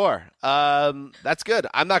in before. That's good.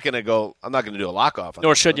 I'm not going to do a lock off.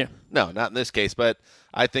 Nor should you. No, not in this case. But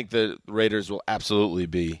I think the Raiders will absolutely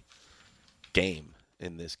be game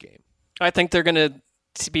in this game. I think they're going to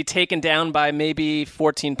be taken down by maybe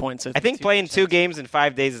 14 points. I think playing 2 games in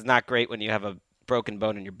 5 days is not great when you have a broken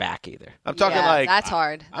bone in your back either. I'm talking that's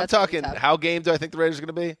hard. I'm talking how game do I think the Raiders are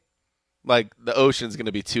going to be? Like the ocean's going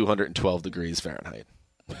to be 212 degrees Fahrenheit.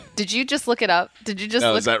 Did you just look it up? Did you just?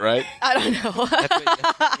 Is that right? I don't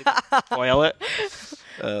know. Boil it.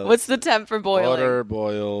 What's the temp for boiling? Water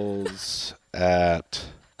boils at.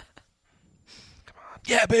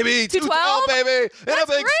 Yeah, baby. 212, baby. That's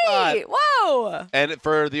in a big great. spot. Whoa. And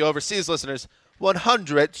for the overseas listeners,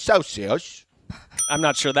 100 Celsius. I'm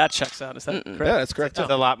not sure that checks out. Is that correct? Yeah, that's correct. It's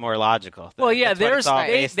a lot more logical. Well, yeah, they got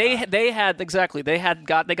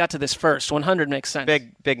to this first. 100 makes sense.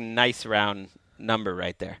 Big, nice round number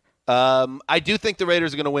right there. I do think the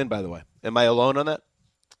Raiders are going to win, by the way. Am I alone on that?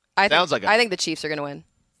 I think the Chiefs are going to win.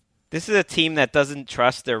 This is a team that doesn't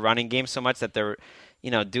trust their running game so much that they're,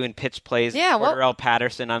 doing pitch plays. Yeah, Cordell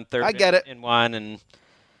Patterson on third. I get it. In one, and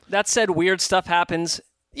that said, weird stuff happens.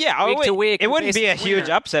 Yeah, week to week. It wouldn't be a huge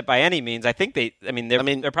upset by any means. I think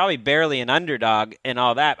they're probably barely an underdog and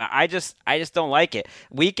all that. I just don't like it.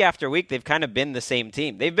 Week after week, they've kind of been the same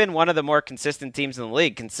team. They've been one of the more consistent teams in the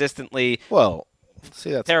league. Consistently, that's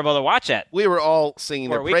terrible to watch at. We were all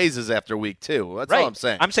singing their praises after week 2. That's all I'm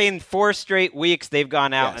saying. I'm saying 4 straight weeks they've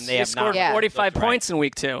gone out and they have scored 45 points in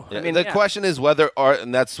week 2. Yeah. The question is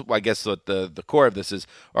and that's I guess what the core of this is: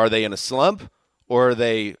 are they in a slump? Or are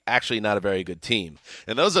they actually not a very good team?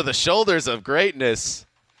 And those are the shoulders of greatness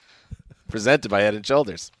presented by Head &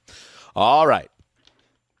 Shoulders. All right.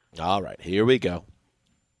 Here we go.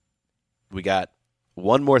 We got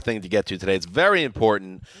one more thing to get to today. It's very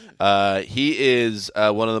important. He is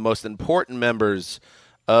one of the most important members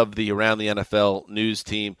of the Around the NFL news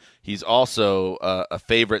team. He's also a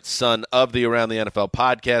favorite son of the Around the NFL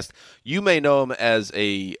podcast. You may know him as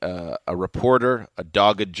a reporter, a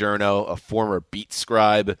dogged journo, a former beat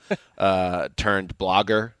scribe turned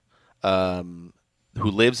blogger who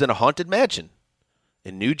lives in a haunted mansion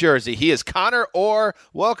in New Jersey. He is Connor Orr.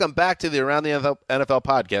 Welcome back to the Around the NFL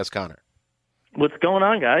podcast, Connor. What's going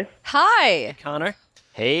on, guys? Hi, Connor.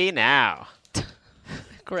 Hey, now.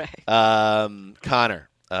 Greg. Connor,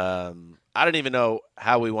 I don't even know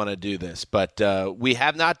how we want to do this, but we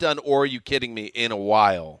have not done Or Are You Kidding Me in a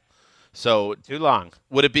while. So Too long.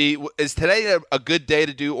 Is today a good day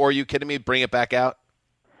to do Or Are You Kidding Me? Bring it back out?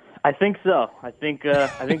 I think so. I think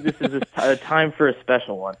this is a time for a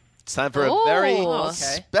special one. It's time for a very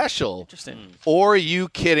special Or Are You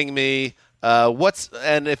Kidding Me?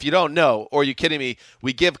 And if you don't know, Or Are You Kidding Me?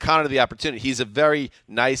 We give Connor the opportunity. He's a very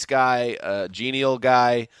nice guy, genial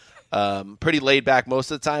guy, pretty laid back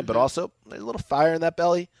most of the time, but also a little fire in that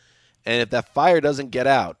belly. And if that fire doesn't get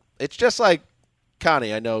out, it's just like,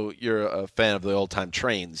 Connie, I know you're a fan of the old-time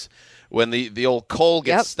trains. When the old coal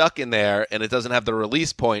gets stuck in there and it doesn't have the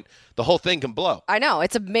release point, the whole thing can blow. I know.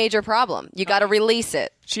 It's a major problem. You got to release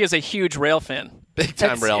it. She is a huge rail fan.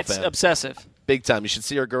 Big-time rail It's fan. Obsessive. Big time. You should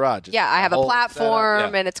see her garage. Yeah, I have a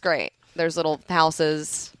platform, Yeah. and it's great. There's little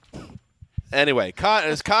houses. Anyway,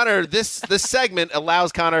 Connor, this segment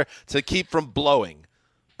allows Connor to keep from blowing.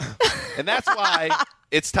 And that's why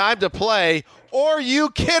it's time to play Or Are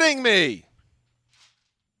You Kidding Me?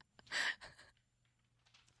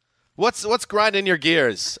 What's grinding your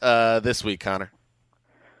gears this week, Connor?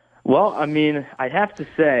 Well, I mean, I have to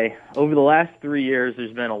say, over the last 3 years,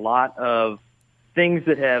 there's been a lot of things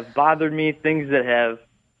that have bothered me, things that have,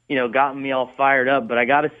 gotten me all fired up. But I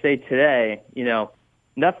got to say today,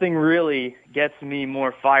 nothing really gets me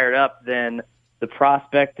more fired up than the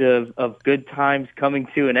prospect of good times coming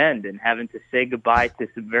to an end and having to say goodbye to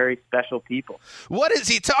some very special people. What is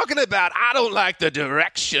he talking about? I don't like the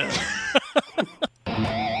direction.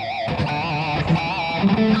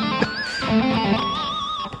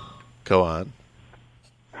 Go on.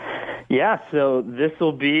 Yeah, so this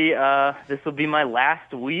will be my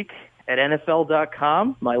last week at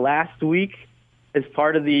NFL.com. My last week as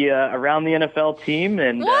part of the around the NFL team,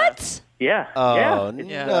 and What? Yeah. Oh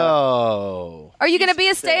yeah. no! Are you going to be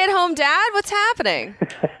a stay-at-home dad? What's happening?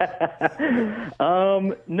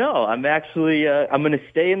 No, I'm actually I'm going to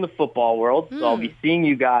stay in the football world, so I'll be seeing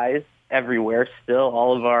you guys everywhere. Still,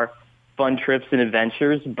 all of our fun trips and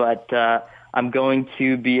adventures, but I'm going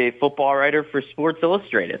to be a football writer for Sports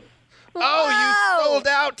Illustrated. Oh, you sold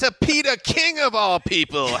out to Peter King of all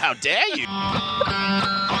people. How dare you?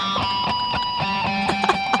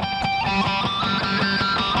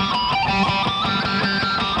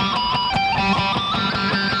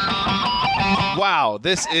 Wow,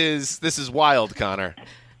 this is wild, Connor.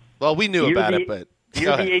 Well, we knew about it, but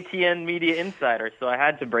you're the ATN media insider, so I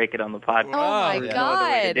had to break it on the podcast. Oh, my There's no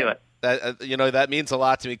other way to do it. That means a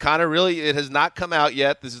lot to me. Connor, really, it has not come out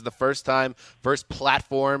yet. This is the first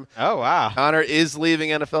platform. Oh, wow. Connor is leaving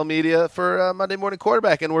NFL media for Monday Morning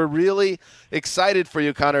Quarterback, and we're really excited for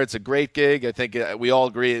you, Connor. It's a great gig. I think we all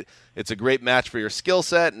agree it's a great match for your skill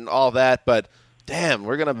set and all that, but damn,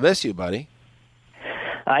 we're going to miss you, buddy.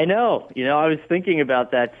 I know. I was thinking about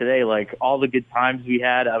that today, like all the good times we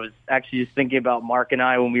had. I was actually just thinking about Mark and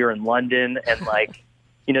I when we were in London, and like,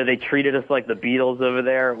 they treated us like the Beatles over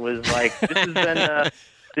there. It was like, this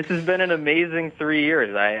has been an amazing 3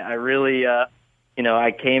 years. I really, I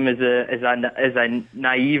came as a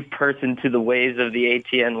naive person to the ways of the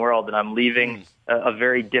ATN world, and I'm leaving a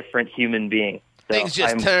very different human being. So Things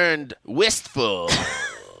just turned wistful.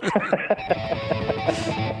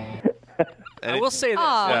 I will say this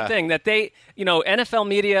one thing, that they, NFL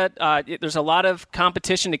media, there's a lot of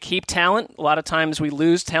competition to keep talent. A lot of times we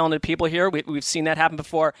lose talented people here. We've seen that happen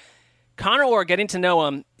before. Connor Orr, getting to know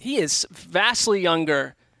him, he is vastly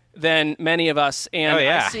younger than many of us. And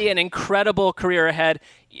I see an incredible career ahead,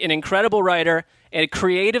 an incredible writer, a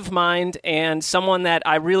creative mind, and someone that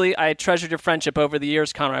I treasured your friendship over the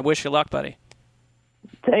years, Connor. I wish you luck, buddy.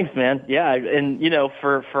 Thanks, man. Yeah, and,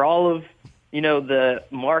 for all of, the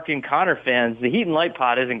Mark and Connor fans, the Heat and Light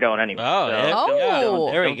Pod isn't going anywhere.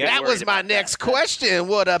 There we go. That was my next question.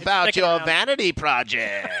 What about your vanity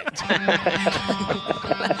project?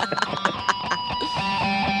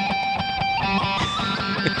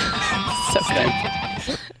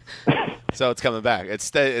 So it's coming back. It's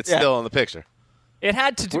still in the picture. It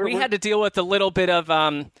had to. We had to deal with a little bit of.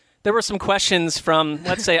 There were some questions from,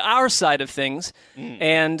 let's say, our side of things,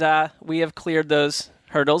 and we have cleared those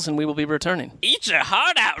hurdles, and we will be returning. Eat your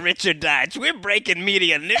heart out, Richard Deitch. We're breaking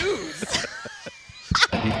media news.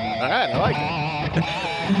 All right, I like it.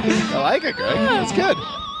 I like it, Greg. That's good.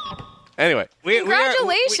 Anyway,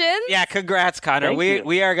 Congratulations. Congrats, Connor. Thank you.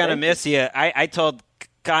 We are going to miss you. I told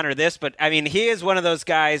Connor this, but I mean, he is one of those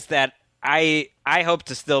guys that I hope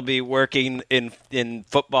to still be working in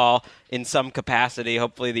football in some capacity.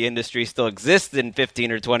 Hopefully the industry still exists in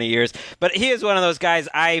 15 or 20 years. But he is one of those guys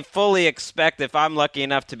I fully expect, if I'm lucky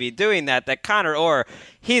enough to be doing that Connor Orr,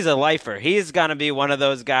 he's a lifer. He's going to be one of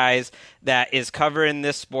those guys that is covering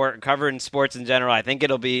this sport, covering sports in general. I think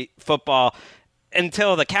it'll be football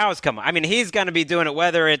until the cows come. I mean, he's going to be doing it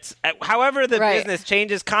whether it's however the business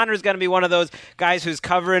changes. Connor's going to be one of those guys who's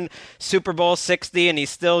covering Super Bowl 60 and he's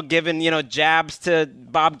still giving, jabs to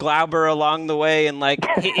Bob Glauber along the way. And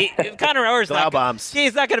Connor Orr's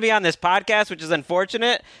he's not going to be on this podcast, which is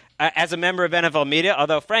unfortunate. As a member of NFL media,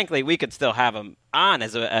 although frankly we could still have him on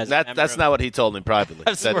as that's not what he told me privately.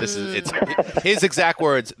 That it's his exact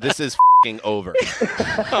words. This is over.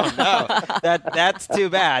 Oh no, that's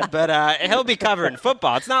too bad. But he'll be covering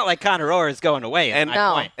football. It's not like Connor Orr is going away.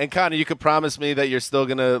 And Connor, you could promise me that you're still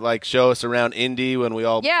gonna show us around Indy when we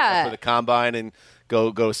all for the combine and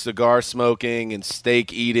go cigar smoking and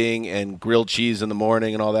steak eating and grilled cheese in the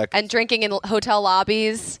morning and all that. And drinking in hotel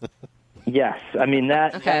lobbies. Yes, I mean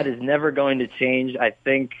that is never going to change. I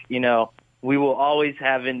think we will always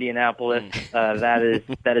have Indianapolis. That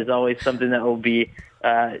is always something that will be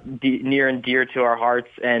near and dear to our hearts,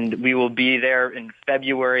 and we will be there in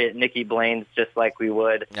February at Nikki Blaine's, just like we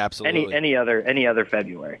would any other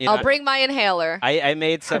February. I'll bring my inhaler. I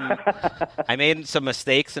made some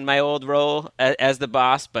mistakes in my old role as the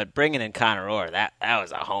boss, but bringing in Connor Orr, that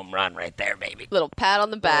was a home run right there, baby. Little pat on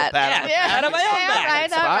the bat. Pat on my own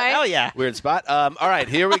bat. Right. Hell yeah. Weird spot. All right,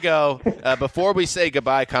 here we go. Before we say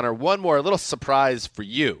goodbye, Connor, one more little surprise for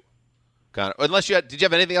you, Connor. Unless did you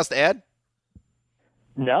have anything else to add?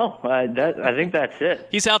 No, I think that's it.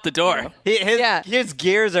 He's out the door. His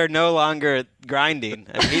gears are no longer grinding.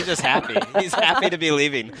 I mean, he's just happy. He's happy to be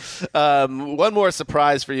leaving. One more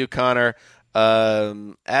surprise for you, Connor.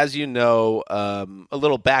 As you know, a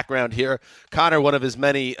little background here. Connor, one of his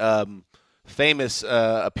many famous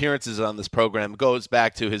appearances on this program goes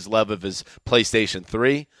back to his love of his PlayStation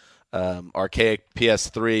 3, archaic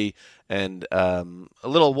PS3, and a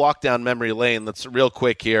little walk down memory lane. Let's real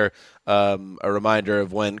quick here. A reminder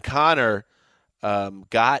of when Connor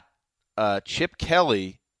got Chip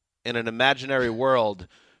Kelly in an imaginary world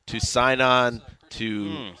to sign on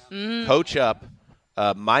to coach up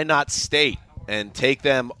Minot State and take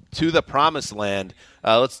them to the promised land.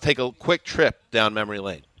 Let's take a quick trip down memory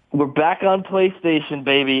lane. We're back on PlayStation,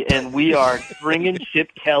 baby, and we are bringing Chip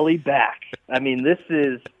Kelly back. I mean, this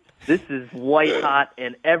is white hot,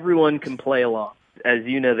 and everyone can play along. As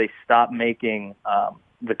you know, they stopped making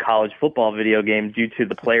the college football video game due to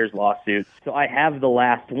the players' lawsuit. So I have the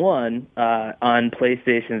last one on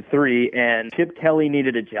PlayStation 3, and Chip Kelly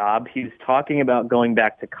needed a job. He was talking about going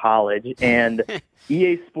back to college, and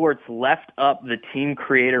EA Sports left up the Team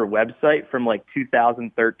Creator website from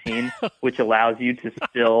 2013, which allows you to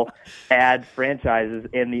still add franchises.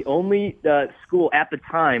 And the only school at the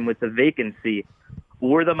time with the vacancy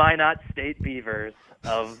were the Minot State Beavers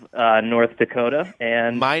of North Dakota,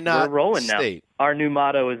 and we're rolling State. Now. Our new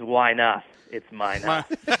motto is "Why not?" It's Minot.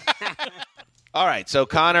 All right, so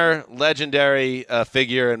Connor, legendary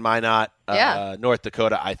figure in Minot, North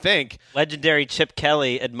Dakota, I think. Legendary Chip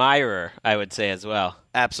Kelly admirer, I would say as well.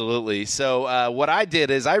 Absolutely. So what I did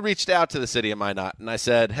is I reached out to the city of Minot, and I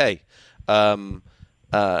said, hey, can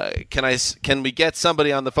we get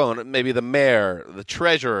somebody on the phone, maybe the mayor, the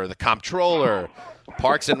treasurer, the comptroller,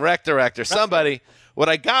 Parks and Rec director, somebody. What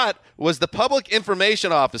I got was the public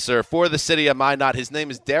information officer for the city of Minot. His name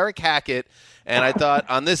is Derek Hackett, and I thought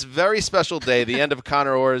on this very special day, the end of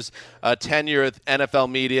Connor Orr's tenure with NFL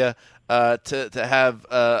media, to have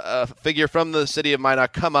a figure from the city of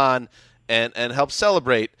Minot come on and help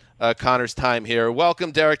celebrate Connor's time here.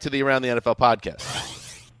 Welcome, Derek, to the Around the NFL podcast.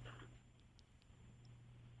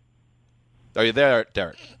 Are you there,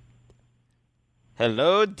 Derek?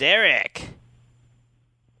 Hello, Derek.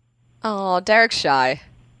 Oh, Derek's shy.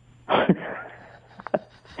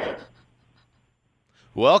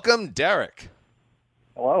 Welcome, Derek.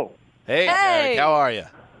 Hello. Hey, Derek. How are you?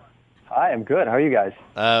 Hi, I'm good. How are you guys?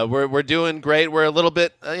 We're doing great. We're a little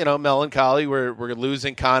bit, melancholy. We're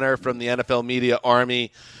losing Connor from the NFL media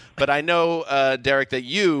army, but I know, Derek, that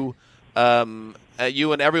you and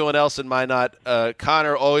everyone else in Minot,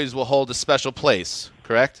 Connor always will hold a special place.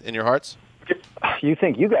 Correct, in your hearts? You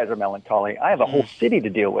think you guys are melancholy? I have a whole city to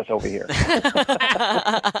deal with over here.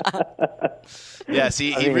 Yes,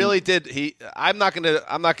 he really did. I'm not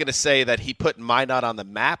gonna say that he put Minot on the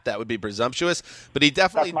map. That would be presumptuous. But he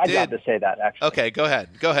definitely that's my did. job to say that. Actually. Okay, go ahead.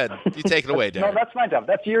 You take it away, Dan. No, that's my job.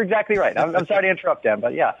 You're exactly right. I'm sorry to interrupt, Dan,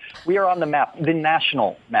 but yeah, we are on the map, the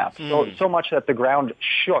national map. So much that the ground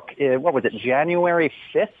shook. What was it? January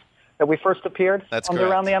 5th. that we first appeared That's on the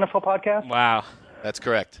correct. Around the NFL podcast. Wow. That's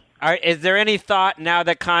correct. All right, is there any thought now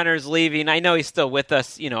that Connor's leaving? I know he's still with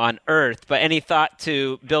us, on Earth, but any thought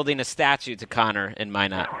to building a statue to Connor in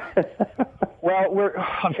Minot? Well,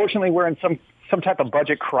 unfortunately we're in some type of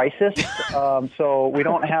budget crisis, so we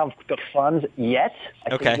don't have the funds yet.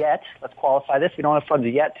 I say yet. Let's qualify this. We don't have funds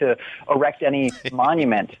yet to erect any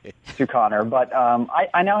monument to Connor. But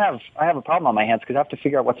I now have a problem on my hands because I have to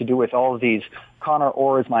figure out what to do with all of these Connor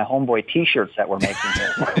Orr is my homeboy T-shirts that we're making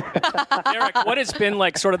here. Eric, what has been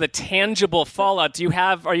like sort of the tangible fallout?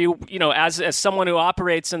 Are you as someone who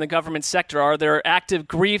operates in the government sector, are there active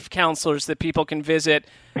grief counselors that people can visit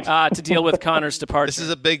to deal with Connor's departure? This is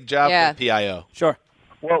a big job for PIO. Sure.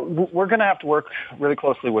 Well, we're going to have to work really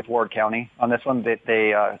closely with Ward County on this one.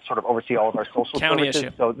 They sort of oversee all of our social County services,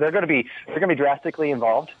 issue. so they're going to be drastically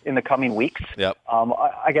involved in the coming weeks. Yep.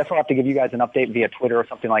 I guess I'll have to give you guys an update via Twitter or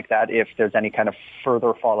something like that if there's any kind of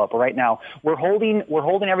further follow-up. But right now, we're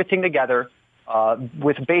holding everything together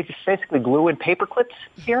with basically glue and paper clips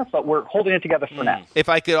here, but we're holding it together for now. If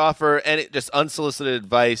I could offer any just unsolicited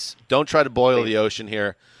advice, don't try to boil the ocean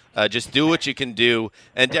here. Just do what you can do.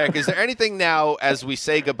 And Derek, is there anything now as we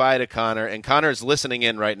say goodbye to Connor, and Connor's listening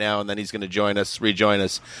in right now, and then he's going to rejoin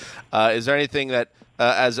us. Is there anything that,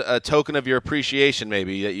 as a token of your appreciation,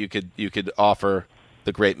 maybe that you could offer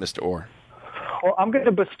the great Mr. Orr? Well, I'm going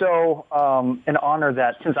to bestow an honor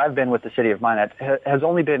that, since I've been with the city of Minot, has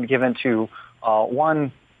only been given to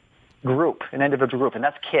one group, an individual group, and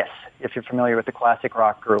that's KISS, if you're familiar with the classic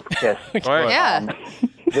rock group KISS. Yeah.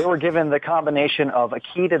 They were given the combination of a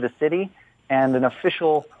key to the city and an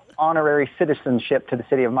official honorary citizenship to the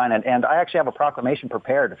city of Minot. And I actually have a proclamation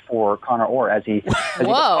prepared for Connor Orr as he...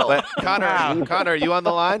 Whoa. But Connor, are you on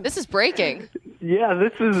the line? This is breaking. Yeah,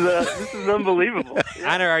 this is unbelievable.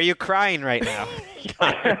 Connor, are you crying right now?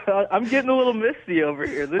 I'm getting a little misty over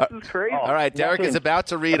here. This is crazy. All right, Derek is about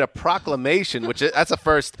to read a proclamation, that's a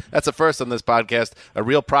first on this podcast, a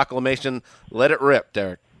real proclamation. Let it rip,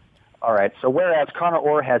 Derek. All right. So whereas Connor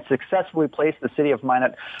Orr has successfully placed the city of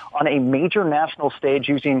Minot on a major national stage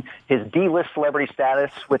using his D-list celebrity status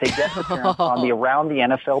with a guest appearance on the Around the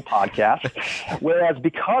NFL podcast, whereas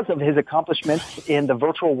because of his accomplishments in the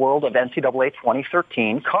virtual world of NCAA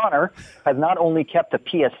 2013, Connor has not only kept the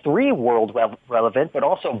PS3 world relevant, but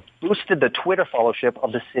also boosted the Twitter followership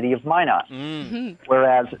of the city of Minot. Mm-hmm.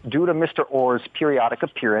 Whereas due to Mr. Orr's periodic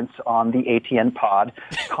appearance on the ATN pod,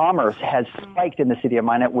 commerce has spiked in the city of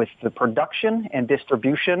Minot with the production and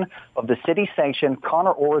distribution of the city-sanctioned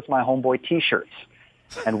Connor Orr is my homeboy T-shirts.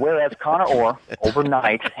 And whereas Connor Orr,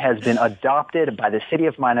 overnight, has been adopted by the city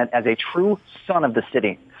of Minot as a true son of the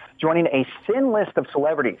city, joining a thin list of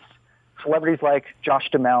celebrities like Josh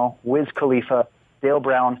Duhamel, Wiz Khalifa, Dale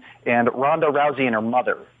Brown, and Ronda Rousey and her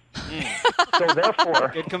mother. So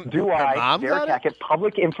therefore, do I, Derek Hackett,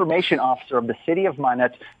 Public Information Officer of the City of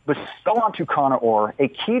Minot, bestow onto Connor Orr a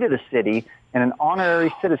key to the city and an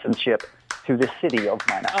honorary citizenship to the city of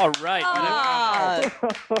Minot. All right.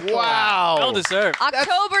 Wow. Well deserved.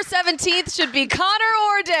 October 17th should be Connor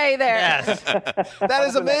Orr Day there. Yes. That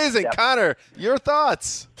is amazing. Connor, your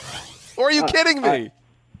thoughts? Or are you kidding me?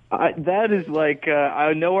 That is like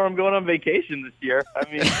I know where I'm going on vacation this year. I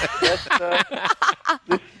mean, this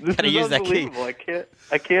Gotta is use that key. unbelievable.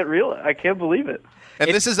 I can't believe it. And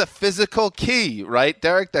this is a physical key, right,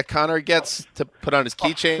 Derek, that Connor gets to put on his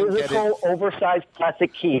keychain? Physical, oversized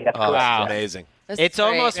plastic key. That's correct. Wow. Amazing. It's great.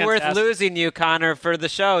 almost worth Fantastic. losing you, Connor, for the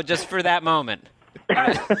show, just for that moment.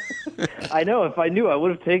 I know. If I knew, I would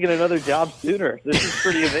have taken another job sooner. This is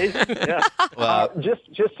pretty amazing. Yeah. Well, Just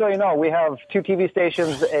so you know, we have 2 TV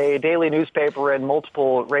stations, a daily newspaper, and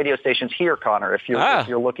multiple radio stations here, Connor, if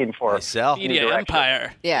you're looking for myself. Media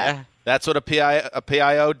empire. Yeah. That's what a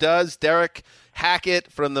PIO does. Derek Hackett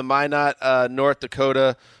from the Minot, North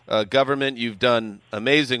Dakota government. You've done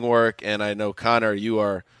amazing work, and I know, Connor,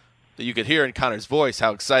 you could hear in Connor's voice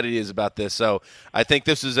how excited he is about this. So I think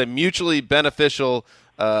this is a mutually beneficial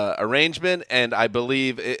arrangement, and I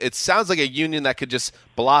believe it sounds like a union that could just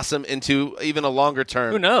blossom into even a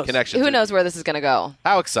longer-term connection. Who knows where this is going to go?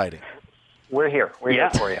 How exciting. We're here. We're here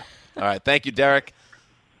for you. All right. Thank you, Derek.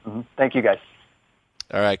 Mm-hmm. Thank you, guys.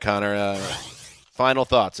 All right, Connor. Final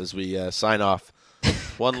thoughts as we sign off.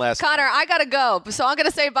 One last. Connor, I got to go, so I'm going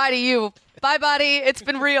to say bye to you. Bye, buddy. It's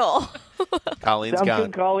been real. Colleen's Sounds gone.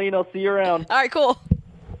 good, Colleen. I'll see you around. All right, cool.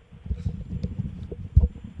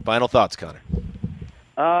 Final thoughts, Connor.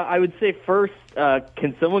 I would say first,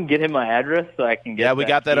 can someone get him my address so I can get? Yeah, we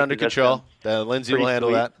got that key? under control. Lindsay will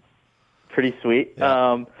handle that. Pretty sweet.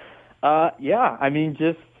 Yeah. I mean,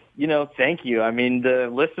 just thank you. I mean, the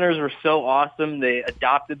listeners were so awesome. They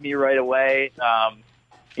adopted me right away.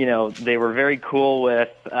 they were very cool with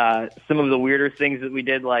some of the weirder things that we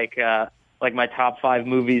did, like my top 5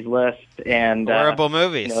 movies list and horrible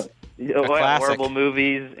movies. Horrible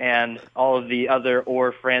movies and all of the other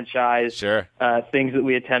Or franchise things that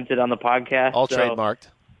we attempted on the podcast. All trademarked.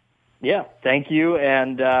 Yeah, thank you.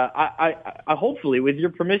 And I hopefully, with your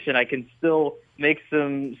permission, I can still make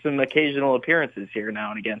some occasional appearances here now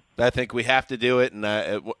and again. I think we have to do it, and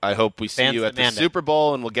I hope we see you at the Super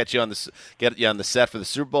Bowl, and we'll get you on the set for the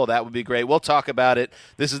Super Bowl. That would be great. We'll talk about it.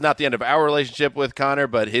 This is not the end of our relationship with Connor,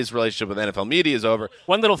 but his relationship with NFL media is over.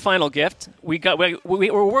 One little final gift.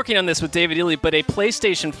 We're working on this with David Ely, but a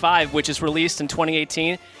PlayStation 5, which is released in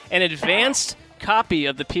 2018, an advanced copy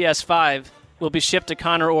of the PS5 will be shipped to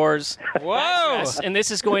Connor Orr's address, and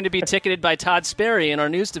this is going to be ticketed by Todd Sperry in our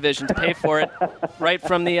news division to pay for it right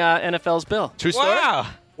from the NFL's bill. True story? Wow.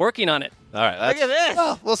 Working on it. All right. Look at this.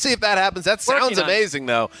 Well, we'll see if that happens. That sounds amazing,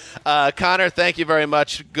 though. Connor, thank you very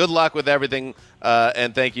much. Good luck with everything,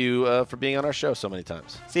 and thank you for being on our show so many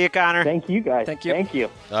times. See you, Connor. Thank you, guys. Thank you.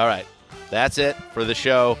 All right. That's it for the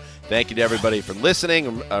show. Thank you to everybody for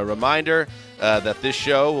listening. A reminder that this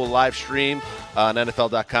show will live stream on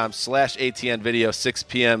NFL.com/ATN video, 6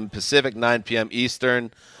 p.m. Pacific, 9 p.m.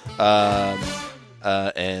 Eastern,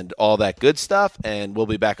 and all that good stuff. And we'll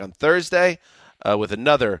be back on Thursday with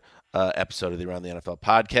another episode of the Around the NFL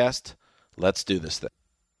podcast. Let's do this thing.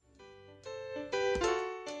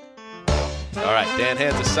 All right, Dan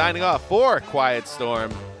Hansa signing off for Quiet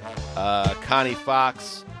Storm. Connie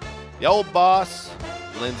Fox, the old boss,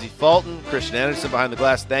 Lindsey Fulton, Christian Anderson behind the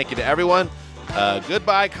glass. Thank you to everyone.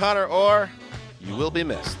 Goodbye, Connor Orr. You will be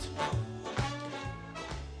missed.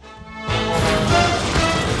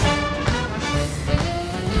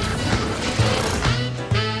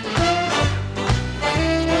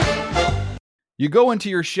 You go into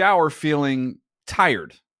your shower feeling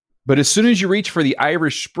tired, but as soon as you reach for the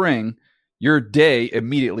Irish Spring, your day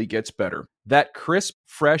immediately gets better. That crisp,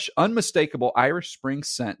 fresh, unmistakable Irish Spring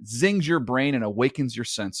scent zings your brain and awakens your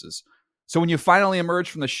senses. So when you finally emerge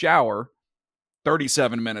from the shower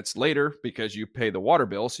 37 minutes later, because you pay the water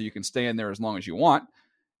bill so you can stay in there as long as you want,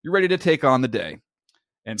 you're ready to take on the day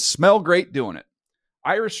and smell great doing it.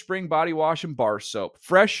 Irish Spring Body Wash and Bar Soap.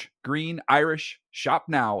 Fresh, green, Irish. Shop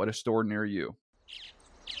now at a store near you.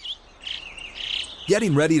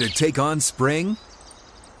 Getting ready to take on spring?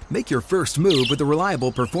 Make your first move with the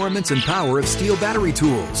reliable performance and power of Steel battery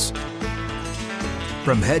tools.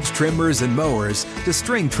 From hedge trimmers and mowers to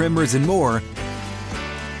string trimmers and more,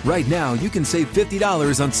 right now you can save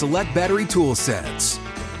 $50 on select battery tool sets.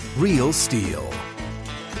 Real Steel.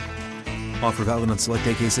 Offer valid on select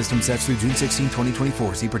AK system sets through June 16,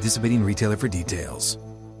 2024. See participating retailer for details.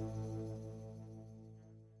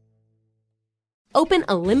 Open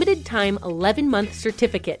a limited-time 11-month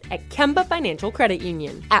certificate at Kemba Financial Credit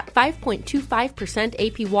Union. At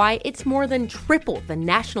 5.25% APY, it's more than triple the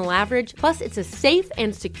national average, plus it's a safe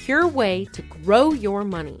and secure way to grow your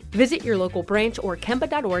money. Visit your local branch or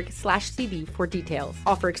kemba.org/cb for details.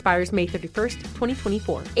 Offer expires May 31st,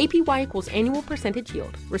 2024. APY equals annual percentage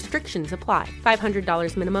yield. Restrictions apply.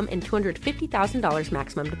 $500 minimum and $250,000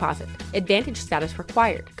 maximum deposit. Advantage status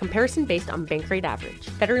required. Comparison based on bank rate average.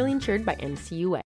 Federally insured by NCUA.